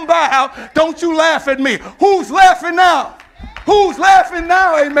had them bow, don't you laugh at me. Who's laughing now? Who's laughing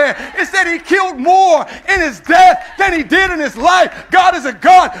now? Amen. It said he killed more in his death than he did in his life. God is a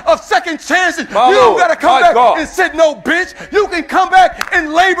God of second chances. You don't got to come back and sit no bench. You can come back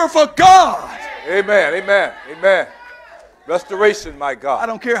and labor for God. Amen. Amen. Amen. Restoration, my God. I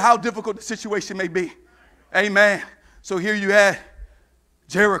don't care how difficult the situation may be. Amen. So here you had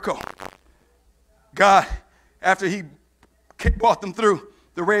Jericho. God, after he brought them through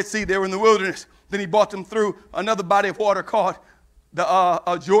the Red Sea, they were in the wilderness. Then he brought them through another body of water called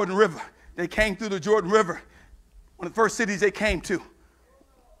the Jordan River. They came through the Jordan River. One of the first cities they came to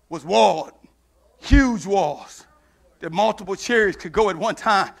was walled. Huge walls. That multiple chariots could go at one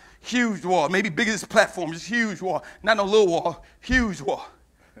time. Huge wall. Maybe bigger than this platform. Just huge wall. Not no little wall. Huge wall.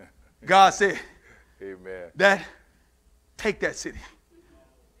 God said, amen. Take that city.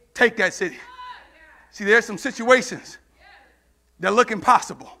 Take that city. See, there's some situations that look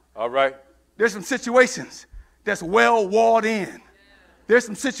impossible. All right. There's some situations that's well walled in. There's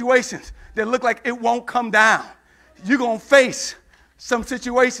some situations that look like it won't come down. You're going to face some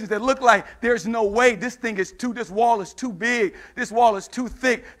situations that look like there's no way. This wall is too big. This wall is too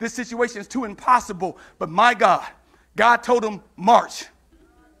thick. This situation is too impossible. But my God told them, march.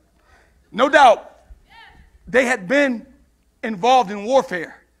 No doubt, they had been involved in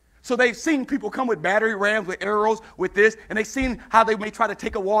warfare. So they've seen people come with battery rams, with arrows, with this, and they've seen how they may try to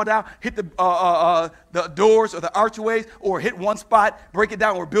take a wall down, hit the doors or the archways, or hit one spot, break it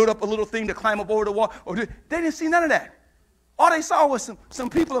down, or build up a little thing to climb up over the wall. They didn't see none of that. All they saw was some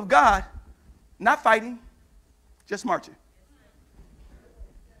people of God not fighting, just marching.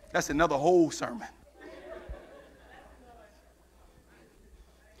 That's another whole sermon.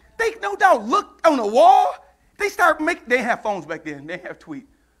 They no doubt looked on the wall. They start making, they didn't have phones back then. They didn't have tweet.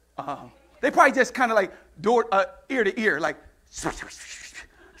 They probably just kind of like door, ear to ear, like,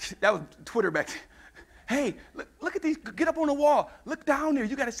 that was Twitter back then. Hey, look at these, get up on the wall. Look down there.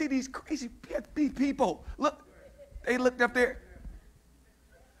 You got to see these crazy people. Look, they looked up there.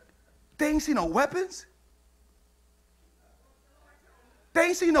 They ain't see no weapons. They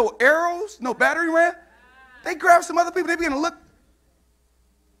ain't see no arrows, no battering ram. They grabbed some other people. They begin to look.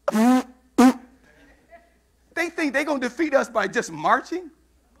 They think they're going to defeat us by just marching.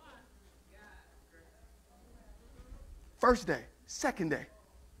 First day, second day,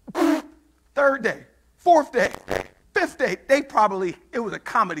 third day, fourth day, fifth day. It was a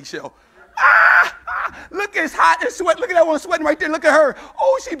comedy show. Look, it's hot and sweat. Look at that one sweating right there. Look at her.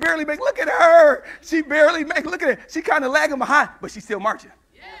 Oh, she barely makes. Look at her. She barely makes. Look at it. She kind of lagging behind, but she's still marching.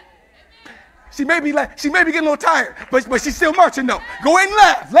 She may be getting a little tired, but she's still marching though. Go ahead and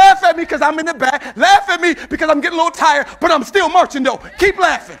laugh. Laugh at me because I'm in the back. Laugh at me because I'm getting a little tired, but I'm still marching though. Keep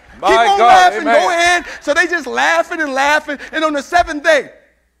laughing. Keep on laughing. Amen. Go ahead. So they just laughing and laughing. And on the seventh day,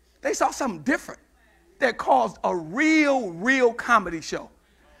 they saw something different that caused a real comedy show.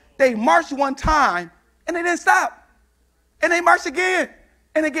 They marched one time and they didn't stop. And they marched again.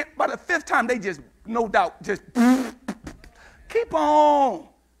 And again, by the fifth time, they just, no doubt, just keep on.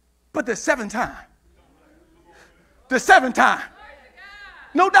 But the seventh time,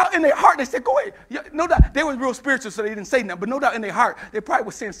 no doubt in their heart, they said, go ahead. No doubt, they were real spiritual, so they didn't say nothing. But no doubt in their heart, they probably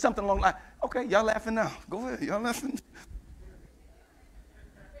were saying something along the line, okay, y'all laughing now. Go ahead, y'all laughing.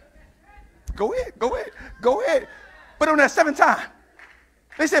 Go ahead. But on that seventh time,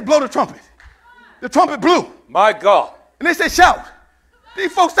 they said, blow the trumpet. The trumpet blew. My God. And they said, shout.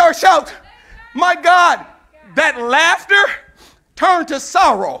 These folks started shouting. My God, that laughter turned to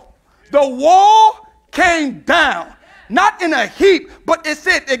sorrow. The wall came down, not in a heap, but it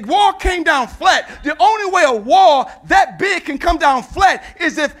said the wall came down flat. The only way a wall that big can come down flat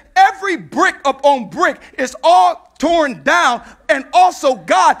is if every brick upon brick is all torn down, and also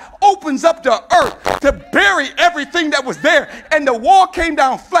God opens up the earth to bury everything that was there. And the wall came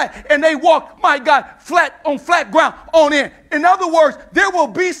down flat, and they walked, my God, flat on flat ground on in. In other words, there will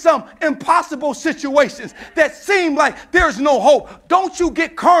be some impossible situations that seem like there's no hope. Don't you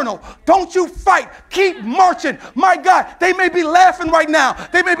get carnal. Don't you fight. Keep marching. My God, they may be laughing right now.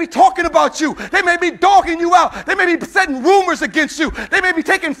 They may be talking about you. They may be dogging you out. They may be setting rumors against you. They may be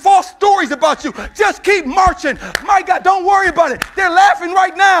taking false stories about you. Just keep marching. My God, don't worry about it. They're laughing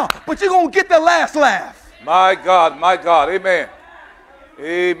right now, but you're going to get the last laugh. My God, amen.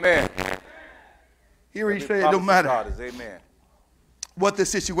 Amen. Here he said, no matter what the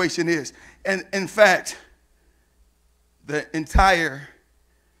situation is. And in fact, the entire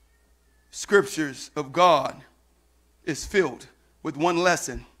scriptures of God is filled with one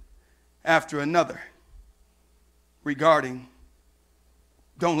lesson after another regarding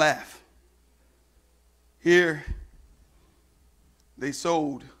don't laugh. Here, they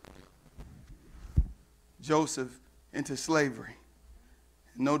sold Joseph into slavery.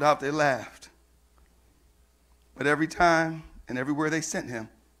 No doubt they laughed. But every time and everywhere they sent him,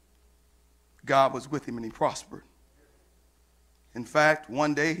 God was with him and he prospered. In fact,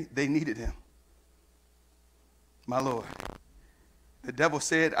 one day they needed him. My Lord. The devil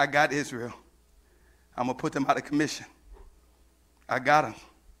said, I got Israel. I'm going to put them out of commission. I got them.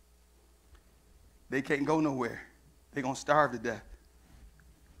 They can't go nowhere. They're going to starve to death.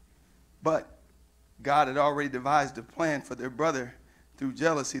 But God had already devised a plan for their brother through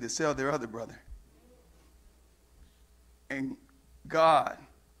jealousy to sell their other brother. And God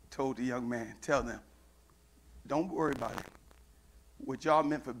told the young man, tell them, don't worry about it. What y'all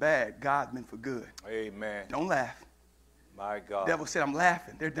meant for bad, God meant for good. Amen. Don't laugh. My God. The devil said, I'm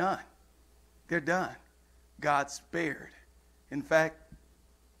laughing. They're done. They're done. God spared. In fact,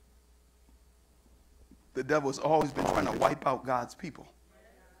 the devil's always been trying to wipe out God's people.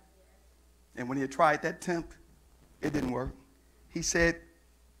 And when he had tried that attempt, it didn't work. He said,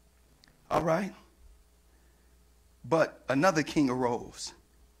 all right. But another king arose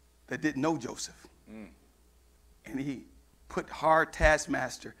that didn't know Joseph. And he put hard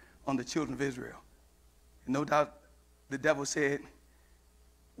taskmaster on the children of Israel. And no doubt the devil said,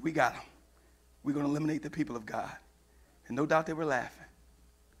 we got him. We're going to eliminate the people of God. And no doubt they were laughing.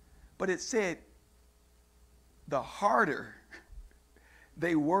 But it said, the harder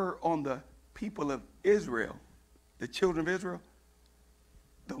they were on the people of Israel, the children of Israel,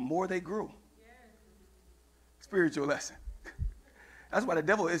 the more they grew. Spiritual lesson. That's why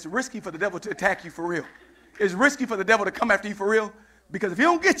it's risky for the devil to attack you for real. It's risky for the devil to come after you for real, because if he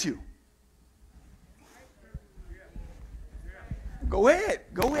don't get you, Go ahead.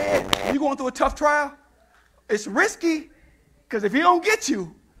 Go ahead. You going through a tough trial? It's risky, because if he don't get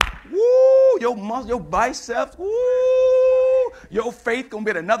you, woo, your muscles, your biceps, woo, your faith going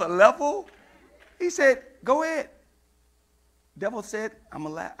to be at another level. He said, go ahead. Devil said, I'm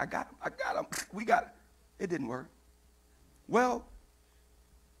going to laugh. I got him. We got it. It didn't work. Well,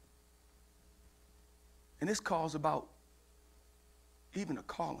 and this calls about even a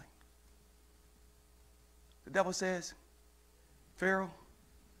calling. The devil says, Pharaoh,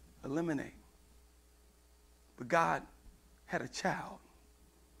 eliminate. But God had a child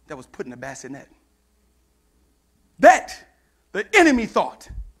that was put in a bassinet. That the enemy thought,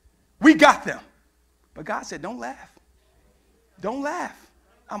 we got them. But God said, don't laugh. Don't laugh.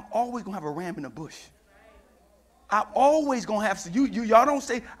 I'm always going to have a ram in the bush. I'm always going to have, y'all don't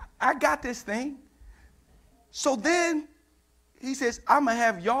say, I got this thing. So then he says, I'm going to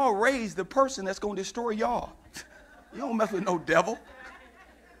have y'all raise the person that's going to destroy y'all. You don't mess with no devil.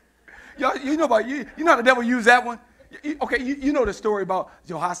 Y'all, you know how the devil used that one? Okay, you know the story about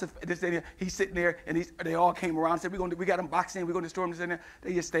Jehoshaphat. He's sitting there, and they all came around and said, we got them boxed in, we're going to destroy them.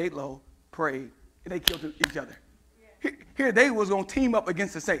 They just stayed low, prayed, and they killed each other. Here they was going to team up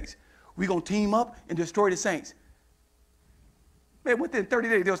against the saints. We're going to team up and destroy the saints. Man, within 30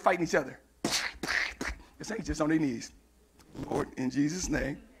 days, they was fighting each other. The saints just on their knees. Lord, in Jesus'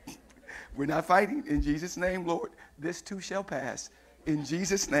 name, we're not fighting. In Jesus' name, Lord, this too shall pass. In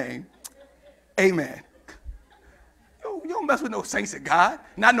Jesus' name, amen. You don't mess with no saints of God.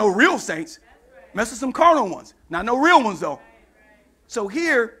 Not no real saints. Mess with some carnal ones. Not no real ones, though. So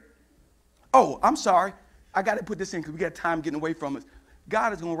here, I'm sorry. I got to put this in because we got time getting away from us.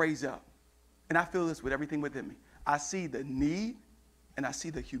 God is going to raise up. And I feel this with everything within me. I see the need, and I see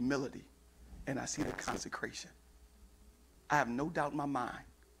the humility, and I see the consecration. I have no doubt in my mind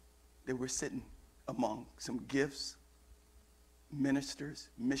that we're sitting among some gifts, ministers,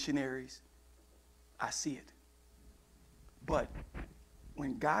 missionaries. I see it. But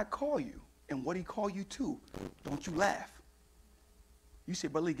when God call you and what he call you to, don't you laugh. You say,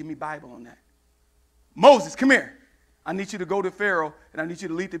 Brother Lee, give me Bible on that. Moses, come here. I need you to go to Pharaoh, and I need you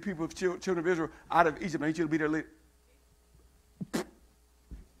to lead the people of children of Israel out of Egypt. I need you to be their leader.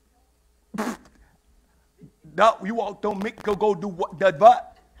 No, you all don't make go do what?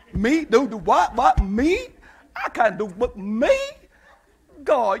 What? Me? Do what? What? Me? I can't do what? Me?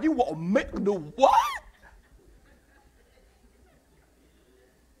 God, you want me to do what?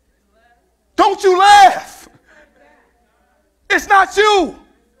 Don't you laugh. It's not you.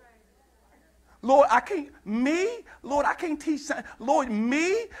 Lord, I can't, me? Lord, I can't teach. Lord,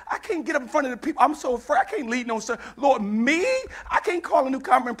 me? I can't get up in front of the people. I'm so afraid. I can't lead no son. Lord, me? I can't call a new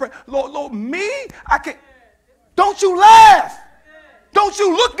convert and pray. Lord, me? I can't. Don't you laugh. Don't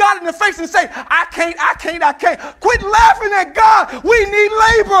you look God in the face and say, I can't. Quit laughing at God. We need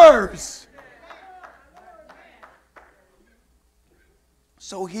laborers.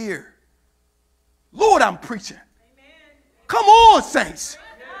 So here, Lord, I'm preaching. Come on, saints.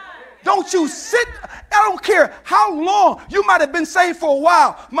 Don't you sit. I don't care how long. You might have been saved for a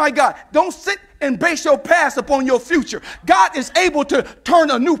while. My God, don't sit and base your past upon your future. God is able to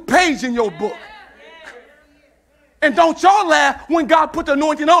turn a new page in your book. And don't y'all laugh when God put the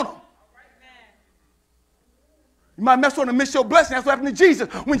anointing on them. You might mess with and miss your blessing. That's what happened to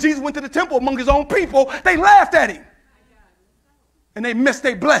Jesus. When Jesus went to the temple among his own people, they laughed at him. And they missed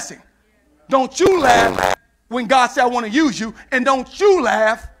their blessing. Don't you laugh when God said, I want to use you. And don't you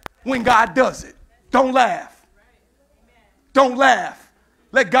laugh when God does it. Don't laugh. Don't laugh.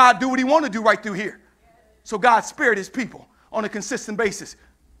 Let God do what he wants to do right through here. So God spared his people on a consistent basis.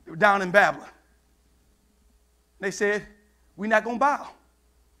 They were down in Babylon. They said, we're not going to bow.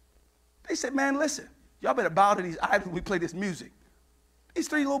 They said, man, listen, y'all better bow to these idols when we play this music. These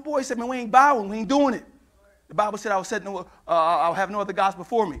three little boys said, man, we ain't bowing. We ain't doing it. The Bible said, I'll have no other gods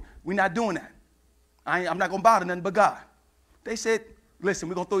before me. We're not doing that. I'm not going to bow to nothing but God. They said, listen,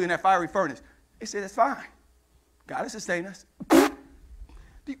 we're going to throw you in that fiery furnace. They said, that's fine. God will sustain us.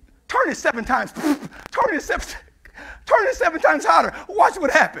 Turn it 7 times. Turn it 7 times hotter. Watch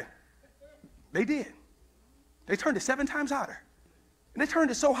what happened. They did. They turned it 7 times hotter. And they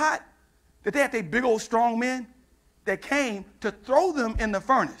turned it so hot that they had their big old strong men that came to throw them in the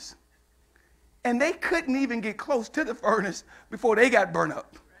furnace. And they couldn't even get close to the furnace before they got burned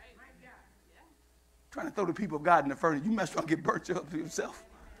up. Trying to throw the people of God in the furnace. You mess around and get burnt up yourself.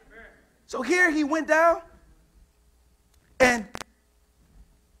 So here he went down. And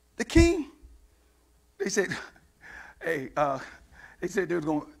the king, they said, hey, they said they was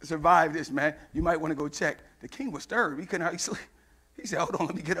going to survive this, man. You might want to go check. The king was stirred. He couldn't hardly sleep. He said, hold on,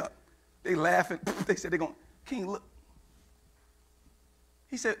 let me get up. They laughing. They said, they're going, King, look.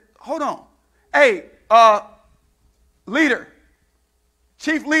 He said, hold on. Hey, leader,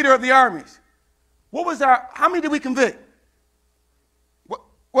 chief leader of the armies. What was how many did we convict?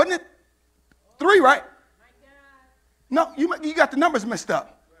 Wasn't it 3, right? No, you got the numbers mixed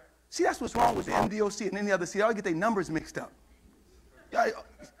up. See, that's what's wrong with the MDOC and any other. See, they get their numbers mixed up.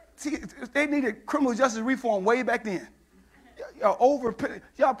 See, they needed criminal justice reform way back then.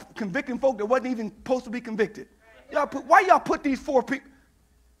 Y'all convicting folk that wasn't even supposed to be convicted. Why y'all put these 4 people?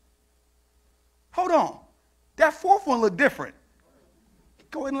 Hold on. That 4th one looked different.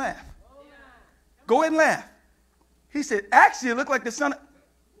 Go ahead and laugh. Go ahead and laugh. He said, actually, it looked like the son of...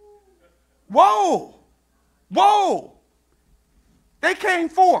 Whoa. Whoa. They came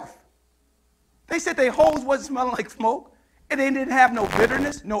forth. They said their hose wasn't smelling like smoke, and they didn't have no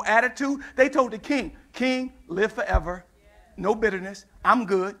bitterness, no attitude. They told the king, King, live forever. No bitterness. I'm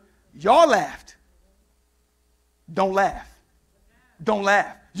good. Y'all laughed. Don't laugh. Don't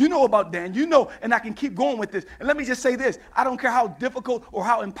laugh. You know about Dan. You know, and I can keep going with this. And let me just say this. I don't care how difficult or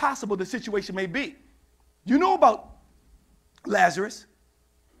how impossible the situation may be. You know about Lazarus.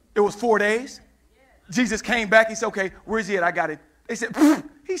 It was 4 days. Jesus came back. He said, okay, where's he at? I got it. They said,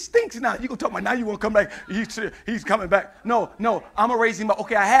 he stinks now. You going to talk about now you want to come back. He's coming back. No, I'm going to raise him up.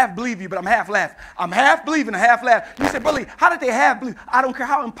 Okay, I half believe you, but I'm half laugh. I'm half believing, half laugh. You said, Brother Lee, how did they half believe? I don't care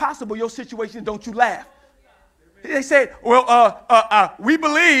how impossible your situation is, don't you laugh. They said, well, we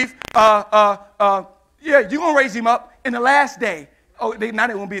believe, yeah, you're going to raise him up in the last day. Oh, now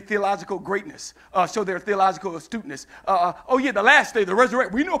they won't be a theological greatness, show their theological astuteness. Oh, yeah, the last day, the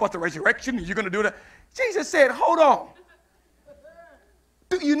resurrection. We know about the resurrection, and you're going to do that. Jesus said, hold on.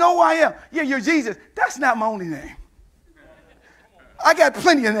 Do you know who I am? Yeah, you're Jesus. That's not my only name. I got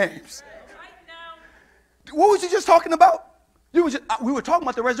plenty of names. What was you just talking about? We were talking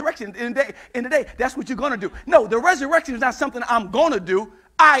about the resurrection in the day. That's what you're going to do. No, the resurrection is not something I'm going to do.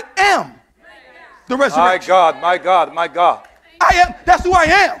 I am the resurrection. My God, my God, my God. I am. That's who I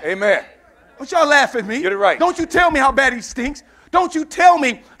am. Amen. Don't y'all laugh at me. Get it right. Don't you tell me how bad he stinks. Don't you tell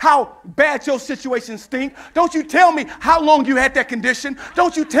me how bad your situation stinks. Don't you tell me how long you had that condition.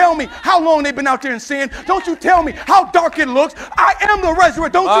 Don't you tell me how long they've been out there in sin. Don't you tell me how dark it looks. I am the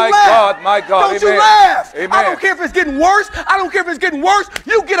resurrection. Don't you laugh. My God. Don't Amen. you laugh. Amen. I don't care if it's getting worse. I don't care if it's getting worse.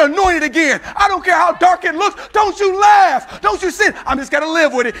 You get anointed again. I don't care how dark it looks. Don't you laugh. Don't you sin. I'm just got to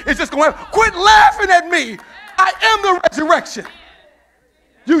live with it. It's just going to happen. Quit laughing at me. I am the resurrection.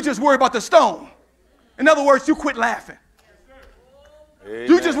 You just worry about the stone. In other words, you quit laughing. Amen.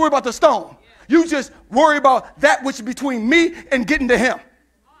 You just worry about the stone. You just worry about that which is between me and getting to him.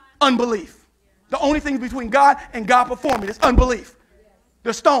 Unbelief. The only thing between God and God performing is unbelief.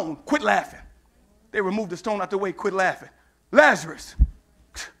 The stone, quit laughing. They removed the stone out the way, quit laughing. Lazarus.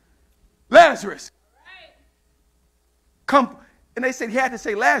 Come. And they said he had to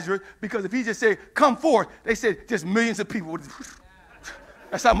say Lazarus because if he just said, come forth, they said just millions of people.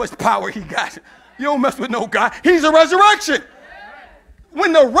 That's how much power he got. You don't mess with no God. He's a resurrection.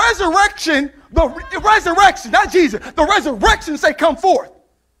 When the resurrection, not Jesus, the resurrection say come forth.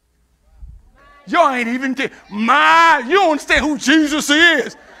 Y'all ain't even you don't understand who Jesus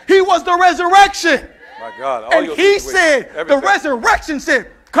is. He was the resurrection. My God. And he said, everything. The resurrection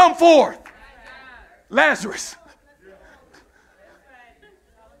said, come forth. Lazarus.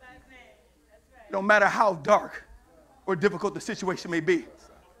 No matter how dark or difficult the situation may be,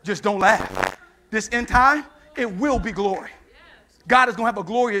 just don't laugh. This end time, it will be glory. God is going to have a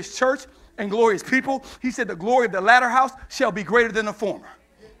glorious church and glorious people. He said the glory of the latter house shall be greater than the former.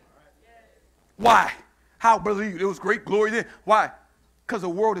 Why? How believe it was great glory then? Why? Because the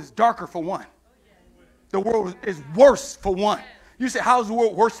world is darker for one. The world is worse for one. You say, how's the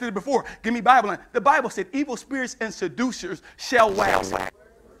world worse than before? Give me Bible. The Bible said evil spirits and seducers shall wax.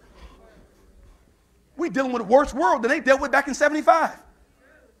 We're dealing with a worse world than they dealt with back in 75.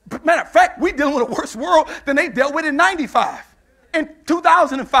 But matter of fact, we're dealing with a worse world than they dealt with in 95. In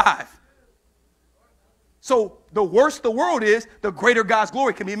 2005. So the worse the world is, the greater God's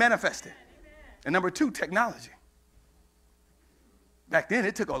glory can be manifested. And number 2, technology. Back then,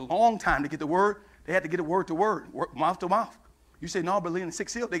 it took a long time to get the word. They had to get it word to word, mouth to mouth. You say, no, but in the 6th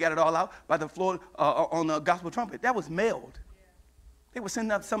seal, they got it all out by the floor on the gospel trumpet. That was mailed. They were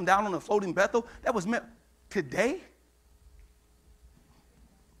sending up something down on the floating Bethel. That was mailed. Today,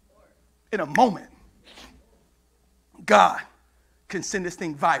 in a moment, God can send this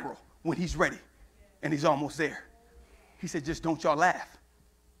thing viral when he's ready. And he's almost there. He said, just don't y'all laugh.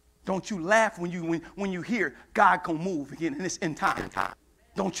 Don't you laugh when you hear God can move again in this end time.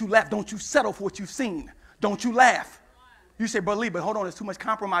 Don't you laugh. Don't you settle for what you've seen. Don't you laugh. You say, Brother Lee, but hold on, there's too much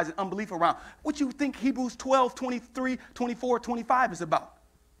compromise and unbelief around. What you think Hebrews 12, 23, 24, 25 is about?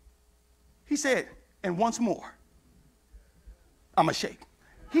 He said, and once more, I'm going to shake.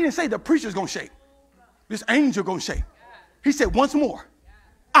 He didn't say the preacher's going to shake. This angel going to shake. He said, once more,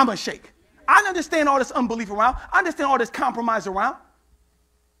 I'm going to shake. I understand all this unbelief around. I understand all this compromise around.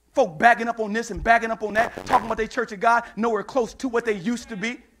 Folk backing up on this and backing up on that, talking about their church of God, nowhere close to what they used to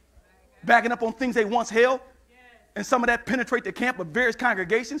be, backing up on things they once held. And some of that penetrate the camp of various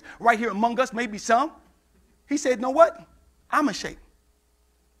congregations right here among us, maybe some. He said, know what? I'm going to shake.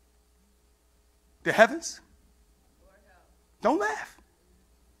 The heavens, don't laugh.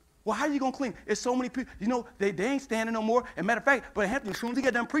 Well, how are you going to clean? It's so many people. You know, they ain't standing no more. And matter of fact, Brother Hampton, as soon as he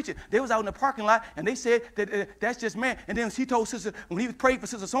got done preaching, they was out in the parking lot, and they said that that's just man. And then he told sister, when he was praying for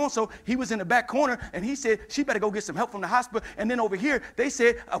sister so-and-so, he was in the back corner, and he said, she better go get some help from the hospital. And then over here, they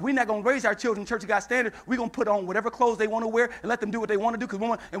said, we're not going to raise our children Church of God standard. We're going to put on whatever clothes they want to wear and let them do what they want to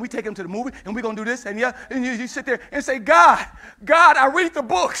do. And we take them to the movie, and we're going to do this. And yeah, and you sit there and say, God, I read the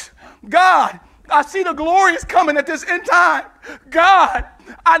books. God, I see the glory is coming at this end time. God,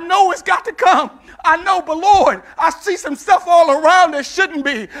 I know it's got to come. I know, but Lord, I see some stuff all around that shouldn't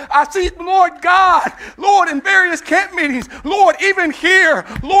be. I see, Lord God, Lord, in various camp meetings, Lord, even here,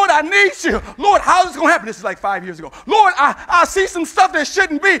 Lord, I need you. Lord, how is this going to happen? This is like 5 years ago. Lord, I see some stuff that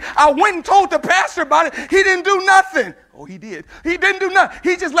shouldn't be. I went and told the pastor about it. He didn't do nothing. Oh, he did. He didn't do nothing.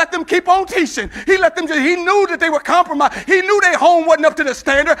 He just let them keep on teaching. He knew that they were compromised. He knew their home wasn't up to the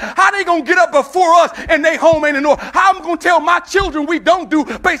standard. How they going to get up before us and their home ain't in order? How I'm going to tell my children we don't do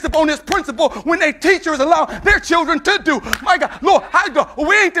based upon this principle when their teachers allow their children to do? My God, Lord,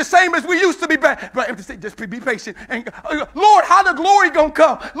 we ain't the same as we used to be back. But just be patient. And Lord, how the glory going to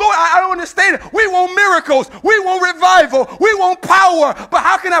come? Lord, I don't understand it. We want miracles. We want revival. We want power. But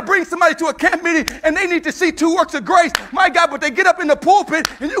how can I bring somebody to a camp meeting and they need to see 2 works of grace? My God, but they get up in the pulpit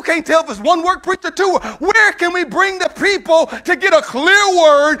and you can't tell if it's 1 work preached or 2. Where can we bring the people to get a clear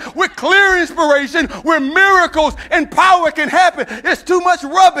word with clear inspiration where miracles and power can happen? It's too much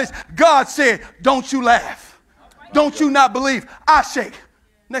rubbish. God said, don't you laugh. Don't you not believe. I shake.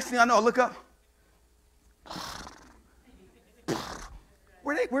 Next thing I know, I look up.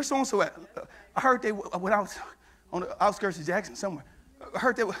 Where's so-and-so at? I heard they went out on the outskirts of Jackson somewhere. I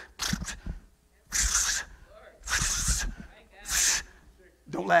heard they were.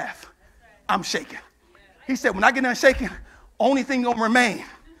 Don't laugh. I'm shaking. He said, when I get done shaking, only thing going to remain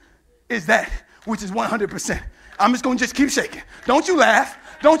is that which is 100%. I'm just going to just keep shaking. Don't you laugh.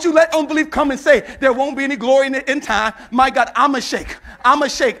 Don't you let unbelief come and say there won't be any glory in time. My God, I'm going to shake. I'm going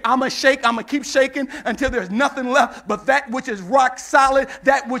to shake. I'm going to shake. I'm going to keep shaking until there's nothing left but that which is rock solid,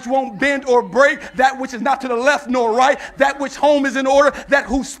 that which won't bend or break, that which is not to the left nor right, that which home is in order, that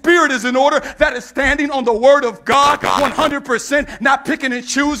whose spirit is in order, that is standing on the word of God 100%, not picking and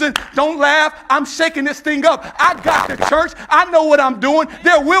choosing. Don't laugh. I'm shaking this thing up. I got the church. I know what I'm doing.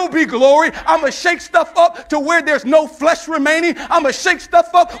 There will be glory. I'm going to shake stuff up to where there's no flesh remaining. I'm going to shake stuff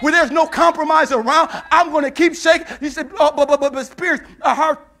up where there's no compromise around. I'm going to keep shaking. He said, but spirits,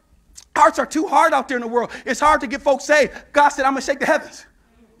 hearts are too hard out there in the world. It's hard to get folks saved. God said, I'm going to shake the heavens,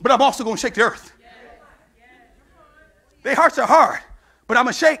 but I'm also going to shake the earth. Their hearts are hard, but I'm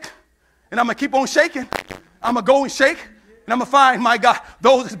going to shake, and I'm going to keep on shaking. I'm going to go and shake, and I'm going to find, my God,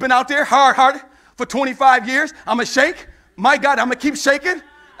 those that's been out there hard-hearted for 25 years. I'm going to shake. My God, I'm going to keep shaking.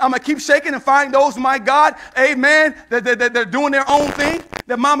 I'm going to keep shaking and find those, my God, amen, that they're doing their own thing,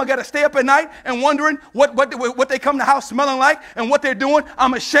 that mama got to stay up at night and wondering what they come to the house smelling like and what they're doing. I'm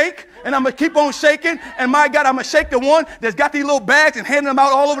going to shake, and I'm going to keep on shaking, and my God, I'm going to shake the one that's got these little bags and handing them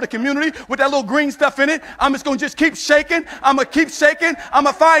out all over the community with that little green stuff in it. I'm just going to just keep shaking. I'm going to keep shaking. I'm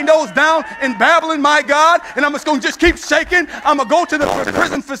going to find those down in Babylon, my God, and I'm just going to just keep shaking. I'm going to go to the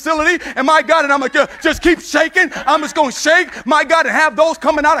prison facility, and my God, and I'm going to just keep shaking. I'm just going to shake, my God, and have those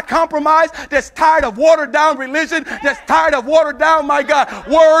coming out of compromise, that's tired of watered down religion, that's tired of watered down, my God,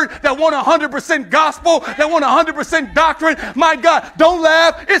 word, that want 100% gospel, that want 100% doctrine. My God, don't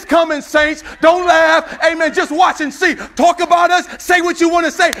laugh. It's coming, saints. Don't laugh. Amen. Just watch and see. Talk about us. Say what you want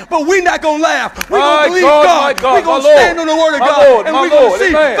to say, but we're not going to laugh. We're going to believe God. We're going to stand on the word of God, and we're going to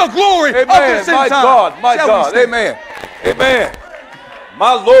see the glory of this end time. My God. Amen. Amen.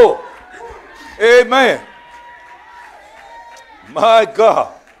 My Lord. Amen. My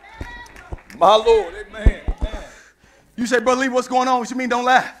God. My Lord, amen. You say, Brother Lee, what's going on? What you mean don't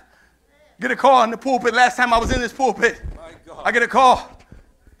laugh? Get a call in the pulpit. Last time I was in this pulpit, I get a call.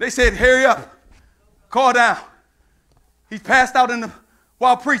 They said, hurry up. Call down. He's passed out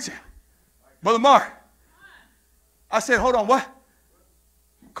while preaching. Brother Mark. I said, hold on, what?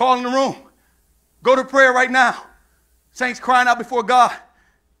 Call in the room. Go to prayer right now. Saints crying out before God,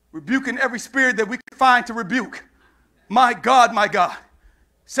 rebuking every spirit that we can find to rebuke. My God, my God.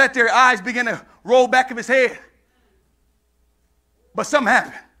 Sat there, eyes began to roll back of his head. But something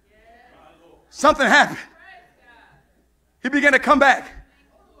happened. Something happened. He began to come back.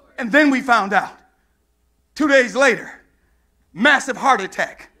 And then we found out, 2 days later, massive heart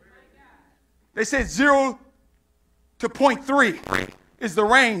attack. They said 0 to 0.3 is the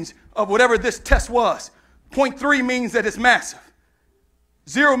range of whatever this test was. 0.3 means that it's massive.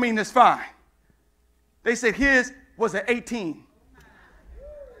 0 means it's fine. They said his was an 18.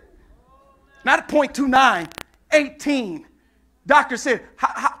 Not a 0.29, 18. Doctor said,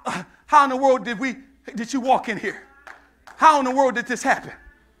 how in the world did you walk in here? How in the world did this happen?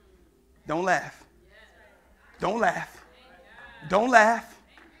 Don't laugh. Don't laugh. Don't laugh.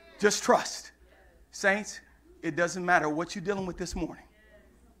 Just trust. Saints, it doesn't matter what you're dealing with this morning.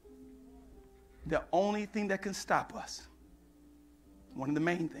 The only thing that can stop us, one of the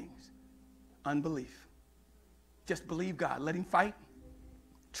main things, unbelief. Just believe God. Let him fight.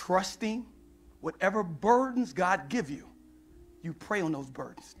 Trust him. Whatever burdens God give you, you pray on those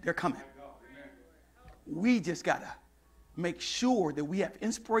burdens. They're coming. We just got to make sure that we have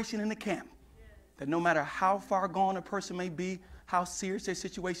inspiration in the camp, that no matter how far gone a person may be, how serious their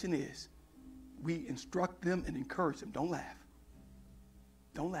situation is, we instruct them and encourage them. Don't laugh.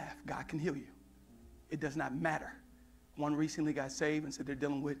 Don't laugh. God can heal you. It does not matter. One recently got saved and said they're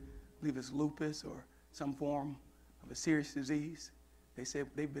dealing with, I believe it's lupus or some form of a serious disease. They said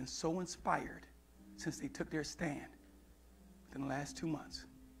they've been so inspired since they took their stand within the last 2 months.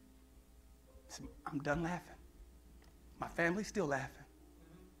 So I'm done laughing. My family's still laughing,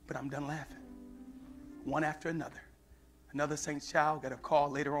 but I'm done laughing. One after another. Another saint's child got a call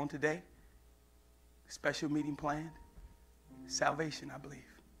later on today. Special meeting planned. Salvation, I believe.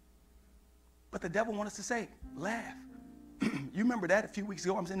 But the devil wants us to say, laugh. You remember that a few weeks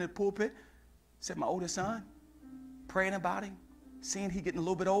ago, I was in the pulpit, said my oldest son, praying about him, seeing he getting a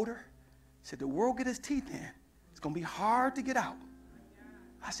little bit older. Said the world get his teeth in. It's going to be hard to get out.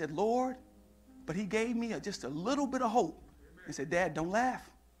 I said, Lord, but he gave me just a little bit of hope. He said, Dad, don't laugh.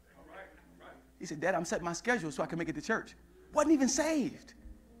 He said, Dad, I'm setting my schedule so I can make it to church. Wasn't even saved.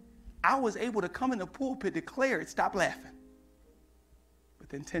 I was able to come in the pulpit, declare it, stop laughing.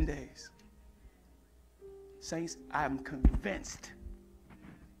 Within 10 days. Saints, I am convinced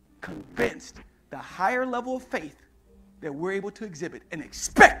the higher level of faith that we're able to exhibit and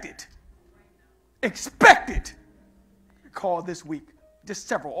expect it. Call this week, just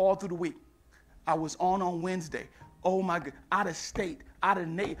several, all through the week. I was on Wednesday. Oh my God, out of state, out of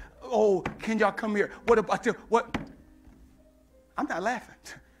nation. Oh, can y'all come here? What about you? What? I'm not laughing.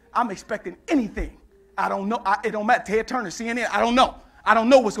 I'm expecting anything. I don't know. It don't matter. Ted Turner, CNN, I don't know. I don't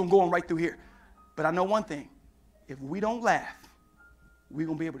know what's going to go on right through here. But I know one thing. If we don't laugh, we're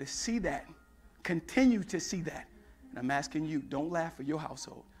going to be able to see that, continue to see that. And I'm asking you, don't laugh for your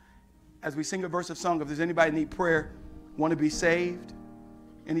household. As we sing a verse of song, if there's anybody need prayer, want to be saved,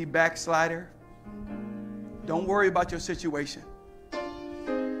 any backslider, don't worry about your situation.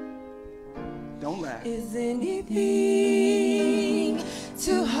 Don't laugh. Is anything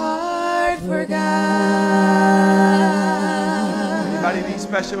too hard for God? Anybody need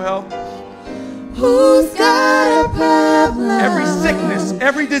special help? Who's got a problem? Every sickness,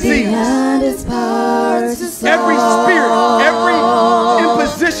 every disease, beyond his power to solve. every spirit, every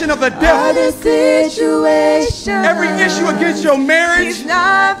imposition of the devil, Other situation, every issue against your marriage, He's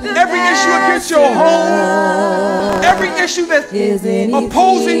not the every issue against your home, every issue that's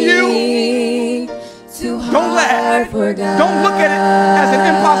opposing you, don't laugh. Don't look at it as an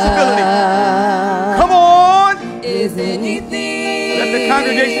impossibility. Come on. Is anything Let the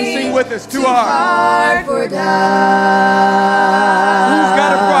congregation sing with us. Too hard. for God? Who's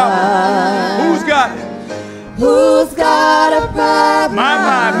got a problem? Who's got it? Who's got a problem?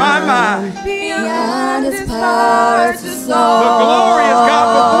 My. Beyond his power to solve. The glorious God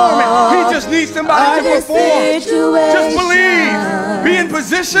performing. He just needs somebody to perform. Just believe. Be in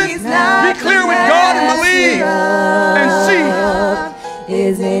position. Be clear with God and believe. And see.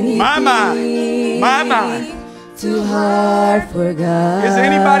 Is anything My. too hard for God? Is there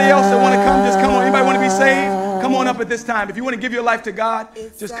anybody else that want to come? Just come on. Anybody want to be saved? Come on up at this time. If you want to give your life to God,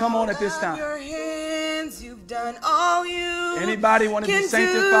 just come on at this time. Your hands, you've done all you Anybody want to be can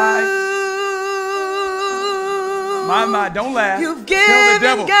sanctified? do. My, don't laugh. You've Tell given the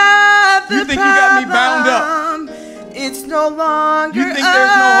devil. God the You think you got me bound up. problem. It's no longer You think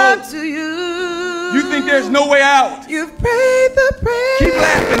there's no up hope. to you. You think there's no way out. You've prayed the prayer. Keep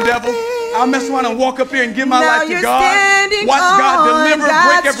laughing, devil. I'll mess around and walk up here and give my Now life to you're God. standing Watch God on deliver, God's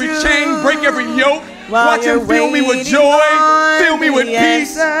break every truth. chain, break every yoke. While Watch him you're fill me with waiting joy, on fill me with the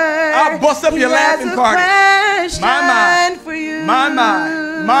peace. answer, I'll bust up He your has laughing a party. question My. for you. My.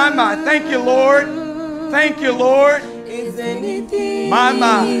 My. Thank you, Lord. Thank you, Lord. Is anything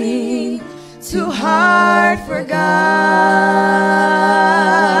My. too hard for God?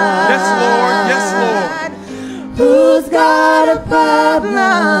 Yes, Lord. Yes, Lord. Who's got a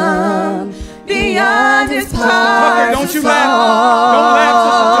problem beyond his Sister power Tucker, don't to you laugh. Don't laugh,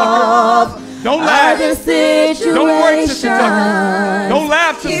 Sister Tucker. Don't laugh. Don't worry, Sister Tucker. Don't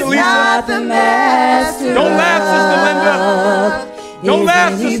laugh, Sister Lisa. Don't laugh, Sister Linda. Don't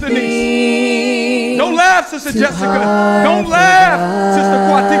laugh, Sister Niece. Don't laugh, Sister Jessica. Don't laugh, Sister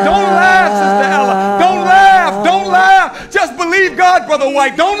Kwati. Don't laugh, Sister Ella. Don't laugh. Don't laugh. Just believe God, Brother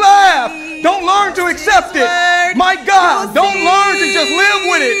White. Don't laugh. Don't learn to accept it. My God, don't learn to just live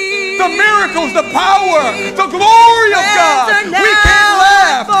with it. The miracles, the power, the glory of God. We can't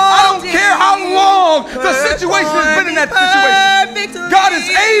laugh. I don't care how long the situation has been in that situation. God is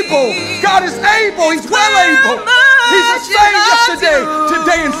able. God is able. He's well able. He's the same yesterday,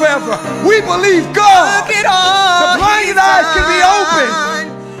 today, and forever. We believe God. The blinded eyes can be opened.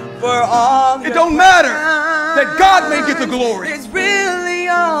 It don't matter that God may get the glory. It's really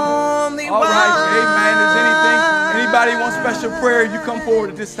only all right, amen. Is anybody want special prayer? You come forward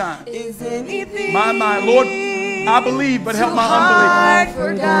at this time. Is anything My, Lord, I believe, but help my unbelief.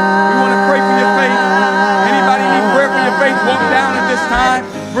 for God? We want to pray for your faith. Anybody need prayer for your faith? Walk down at this time.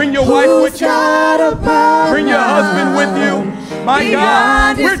 Bring your wife with you. Bring your husband with you. My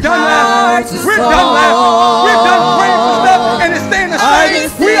God, we're done laughing. We're done laughing. We're done praying for stuff and it's staying the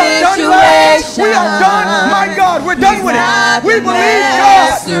same. We are done laughing. We are done. My God, we're done with it. We believe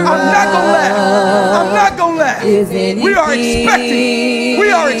God. I'm not going to laugh. I'm not going to laugh. We are expecting.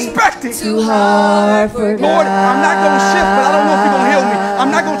 We are expecting. Too hard for God. Lord, I'm not going to shift, but I don't know if you're going to heal me. I'm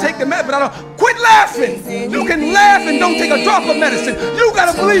not going to take the med, but I don't. Quit laughing. You can laugh and don't take a drop of medicine. You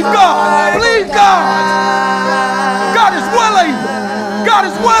got to believe God. Believe God. God is well able. God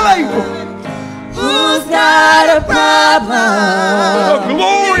is well able. Who's got a problem? The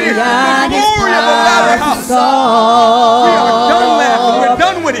glory of the latter house. We are done laughing. We're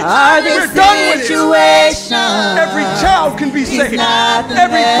done with it. We're done with it. Every child can be saved.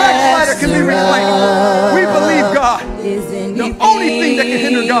 Every backslider can be reclaimed. We believe God. The only thing that can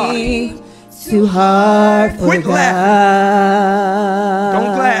hinder God. Too hard for Quit God. laughing.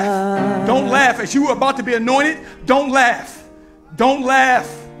 Don't laugh. Don't laugh. As you are about to be anointed, don't laugh. Don't laugh.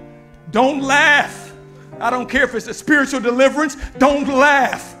 Don't laugh. I don't care if it's a spiritual deliverance. Don't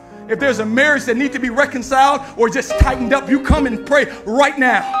laugh. If there's a marriage that needs to be reconciled or just tightened up, you come and pray right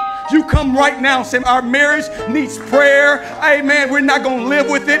now. You come right now and say, our marriage needs prayer. Amen. We're not going to live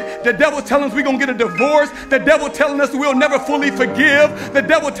with it. The devil telling us we're going to get a divorce. The devil telling us we'll never fully forgive. The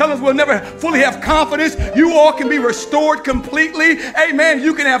devil telling us we'll never fully have confidence. You all can be restored completely. Amen.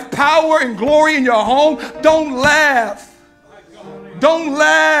 You can have power and glory in your home. Don't laugh. Don't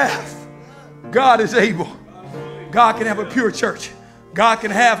laugh. God is able. God can have a pure church. God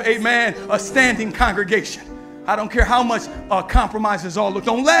can have, amen, a standing congregation. I don't care how much compromises all look.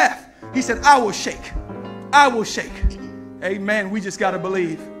 Don't laugh. He said, I will shake. I will shake. Amen. We just got to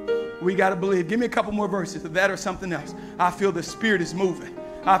believe. We got to believe. Give me a couple more verses of that or something else. I feel the Spirit is moving.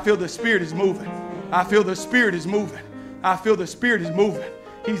 I feel the Spirit is moving. I feel the Spirit is moving. I feel the Spirit is moving.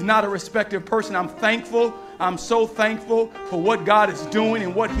 He's not a respective person. I'm thankful. I'm so thankful for what God is doing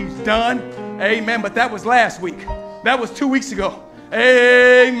and what he's done. Amen. But that was last week. That was 2 weeks ago.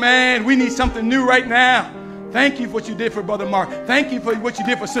 Amen. We need something new right now. Thank you for what you did for Brother Mark. Thank you for what you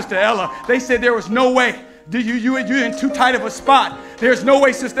did for Sister Ella. They said there was no way. You're in too tight of a spot. There's no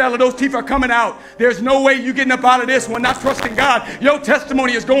way, Sister Ella, those teeth are coming out. There's no way you getting up out of this one, not trusting God. Your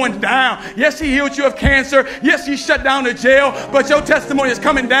testimony is going down. Yes, he healed you of cancer. Yes, he shut down the jail, but your testimony is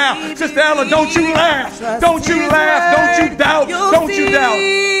coming down. Sister Ella, don't you laugh. Don't you laugh. Don't you doubt. Don't you doubt.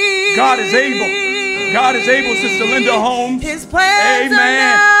 God is able. God is able, Sister Linda Holmes.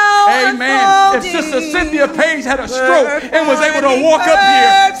 Amen. Amen. If Sister Cynthia Page had a stroke and was able to walk up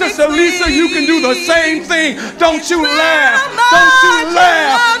here, Sister Lisa, you can do the same thing. Don't you laugh. Don't you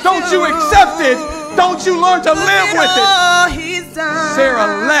laugh. Don't you accept it. Don't you learn to live with it.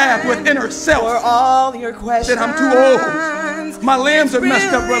 Sarah laughed within herself. Said, I'm too old. My limbs are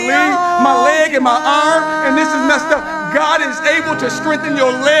messed up, Brother Lee. My leg and my arm, and this is messed up. God is able to strengthen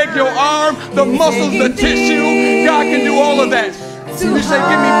your leg, your arm, the muscles, the tissue. God can do all of that. You say,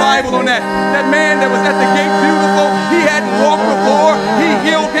 give me Bible on that. That man that was at the gate, beautiful, he hadn't walked before. He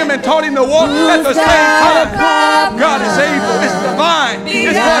healed him and taught him to walk at the same time. God is able. It's divine.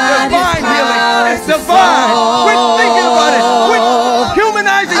 It's called divine healing. It's divine. Quit thinking about it. Quit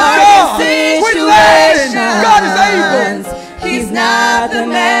humanizing God. Quit laughing. God is able. He's not the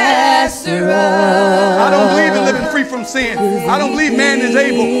master I don't believe in living free from sin. I don't believe man is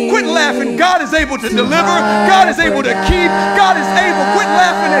able. Quit laughing. God is able to deliver. God is able to keep. God is able. Quit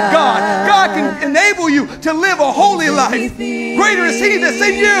laughing at God. God can enable you to live a holy life. Greater is he that's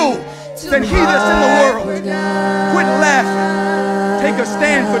in you than he that's in the world. Quit laughing. Take a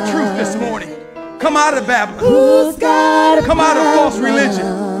stand for truth this morning. Come out of Babylon. Come out of false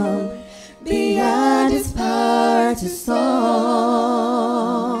religion. Beyond his power to solve.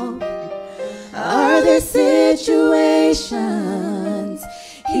 Are there situations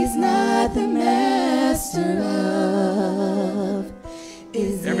he's not the master of?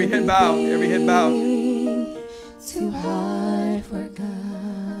 Is every head bowed, every head bowed. Too hard for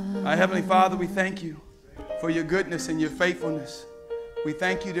God. Our Heavenly Father, we thank you for your goodness and your faithfulness. We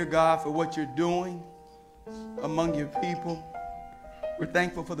thank you, dear God, for what you're doing among your people. We're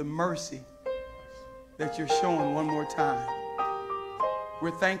thankful for the mercy that you're showing one more time.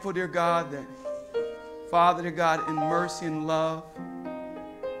 We're thankful, dear God, that, Father, dear God, in mercy and love,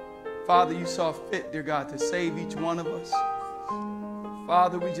 Father, you saw fit, dear God, to save each one of us.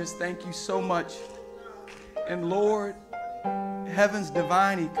 Father, we just thank you so much. And Lord, heaven's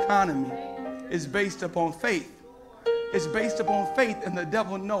divine economy is based upon faith. It's based upon faith, and the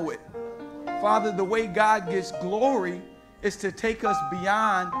devil know it. Father, the way God gets glory is to take us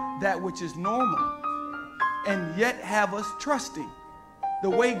beyond that which is normal and yet have us trusting. The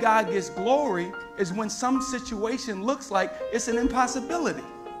way God gets glory is when some situation looks like it's an impossibility.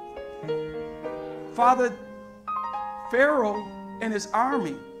 Father, Pharaoh and his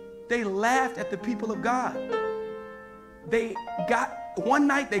army, they laughed at the people of God. One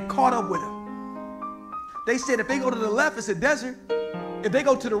night they caught up with him. They said if they go to the left, it's a desert. If they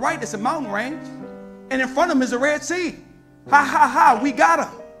go to the right, it's a mountain range. And in front of them is a Red Sea. Ha, ha, ha, we got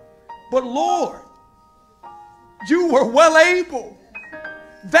them. But Lord, you were well able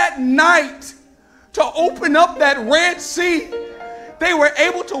that night to open up that Red Sea. They were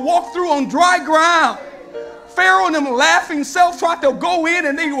able to walk through on dry ground. Pharaoh and them laughing self tried to go in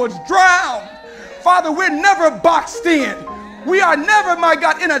and they was drowned. Father, we're never boxed in. We are never, my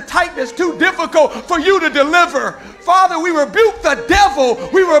God, in a type that's too difficult for you to deliver. Father, we rebuke the devil.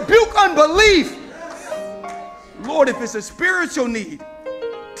 We rebuke unbelief. Lord, if it's a spiritual need,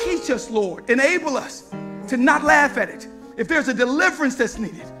 teach us, Lord. Enable us to not laugh at it. If there's a deliverance that's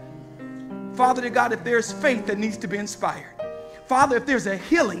needed. Father, dear God, if there's faith that needs to be inspired. Father, if there's a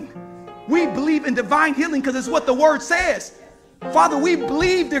healing, we believe in divine healing because it's what the word says. Father, we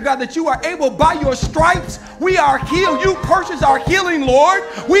believe, dear God, that you are able by your stripes. We are healed. You purchased our healing, Lord.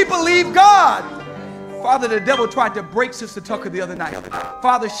 We believe, God. Father, the devil tried to break Sister Tucker the other night.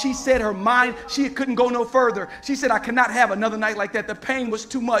 Father, she said her mind, she couldn't go no further. She said, I cannot have another night like that. The pain was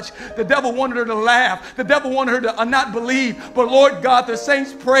too much. The devil wanted her to laugh. The devil wanted her to not believe. But Lord God, the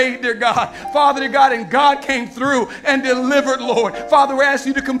saints prayed, dear God. Father, dear God, and God came through and delivered, Lord. Father, we're asking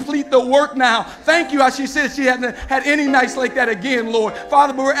you to complete the work now. Thank you, how she said she hasn't had any nights like that again, Lord.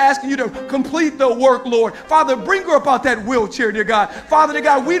 Father, but we're asking you to complete the work, Lord. Father, bring her up out that wheelchair, dear God. Father, dear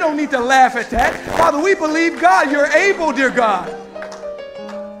God, we don't need to laugh at that. Father, we believe, God, you're able, dear God.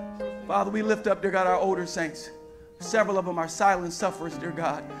 Father, we lift up, dear God, our older saints. Several of them are silent sufferers, dear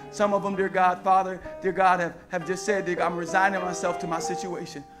God. Some of them, dear God, Father, dear God, have just said, dear God, I'm resigning myself to my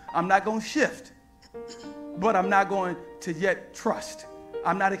situation. I'm not going to shift, but I'm not going to yet trust.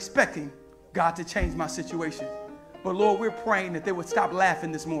 I'm not expecting God to change my situation. But Lord, we're praying that they would stop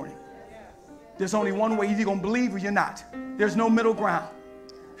laughing this morning. There's only one way. You're either going to believe or you're not. There's no middle ground.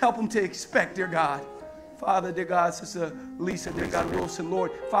 Help them to expect, dear God. Father, dear God, Sister Lisa, dear God, Wilson,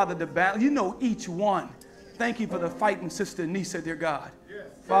 Lord, Father, the battle, you know each one. Thank you for the fighting Sister Nisa, dear God.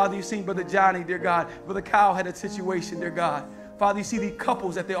 Father, you've seen Brother Johnny, dear God. Brother Kyle had a situation, dear God. Father, you see these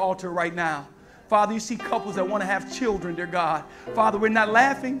couples at the altar right now. Father, you see couples that want to have children, dear God. Father, we're not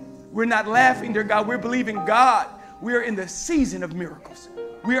laughing. We're not laughing, dear God. We're believing God. We're in the season of miracles.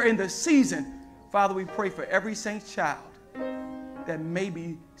 We are in the season. Father, we pray for every saint's child that may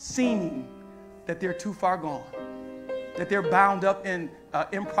be seeming that they're too far gone, that they're bound up in an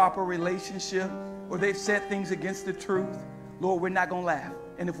improper relationship, or they've said things against the truth. Lord, we're not going to laugh.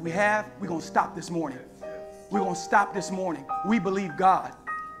 And if we have, we're going to stop this morning. We're going to stop this morning. We believe God.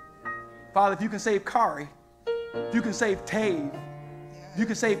 Father, if you can save Kari, if you can save Tave, if you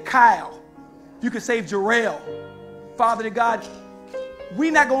can save Kyle, if you can save Jarrell, Father, to God,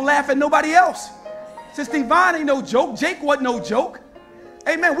 we're not going to laugh at nobody else. Sister Yvonne ain't no joke. Jake wasn't no joke.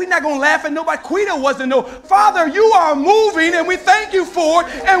 Amen. We're not going to laugh at nobody. Quita wasn't no. Father, you are moving and we thank you for it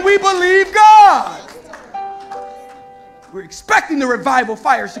and we believe God. We're expecting the revival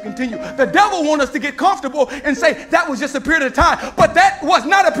fires to continue. The devil wants us to get comfortable and say that was just a period of time. But that was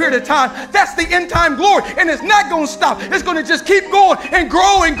not a period of time. That's the end time glory. And it's not going to stop. It's going to just keep going and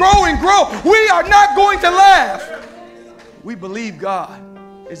grow and grow and grow. We are not going to laugh. We believe God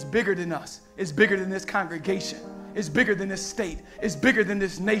is bigger than us. It's bigger than this congregation. It's bigger than this state. It's bigger than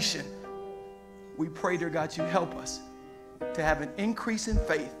this nation. We pray, dear God, you help us to have an increase in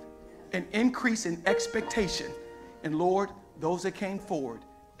faith, an increase in expectation. And Lord, those that came forward,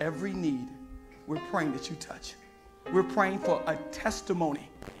 every need, we're praying that you touch. We're praying for a testimony.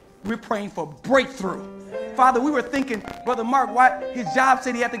 We're praying for breakthrough. Father, we were thinking, Brother Mark, why his job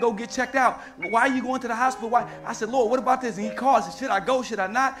said he had to go get checked out. Why are you going to the hospital? Why? I said, Lord, what about this? And he called and said, should I go? Should I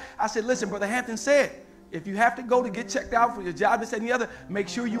not? I said, listen, Brother Hampton said, if you have to go to get checked out for your job, this and the other, make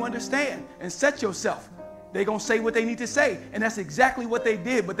sure you understand and set yourself. They're going to say what they need to say. And that's exactly what they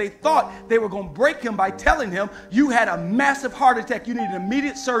did. But they thought they were going to break him by telling him you had a massive heart attack. You need an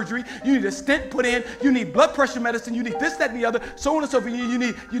immediate surgery. You need a stent put in. You need blood pressure medicine. You need this, that, and the other. So on and so forth.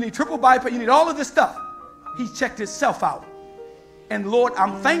 You need triple bypass. You need all of this stuff. He checked himself out. And Lord,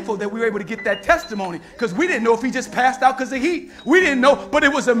 I'm thankful that we were able to get that testimony because we didn't know if he just passed out because of heat. We didn't know, but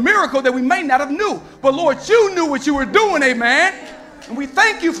it was a miracle that we may not have knew. But Lord, you knew what you were doing, amen. And we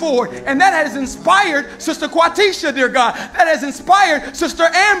thank you for it. And that has inspired Sister Quatisha, dear God. That has inspired Sister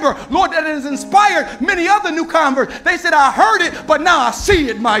Amber. Lord, that has inspired many other new converts. They said, I heard it, but now I see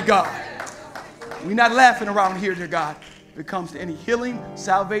it, my God. We're not laughing around here, dear God. If it comes to any healing,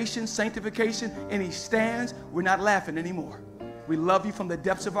 salvation, sanctification, any stands, we're not laughing anymore. We love you from the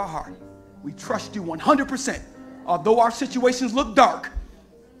depths of our heart. We trust you 100%. Although our situations look dark,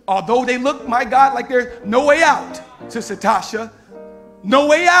 although they look, my God, like there's no way out. Sister Tasha, no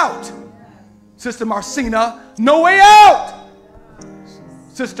way out. Sister Marcina, no way out.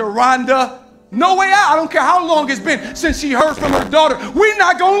 Sister Rhonda, no way out. I don't care how long it's been since she heard from her daughter. We're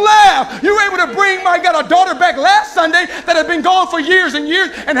not going to laugh. You were able to bring, my God, a daughter back last Sunday that had been gone for years and years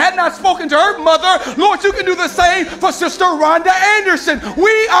and had not spoken to her mother. Lord, you can do the same for Sister Rhonda Anderson.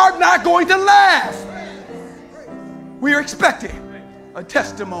 We are not going to laugh. We are expecting a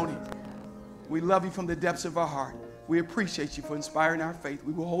testimony. We love you from the depths of our heart. We appreciate you for inspiring our faith.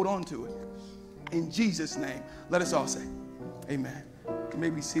 We will hold on to it. In Jesus' name, let us all say, amen. You may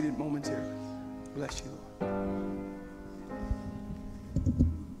be seated momentarily. Bless you,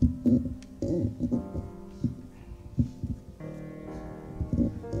 Lord.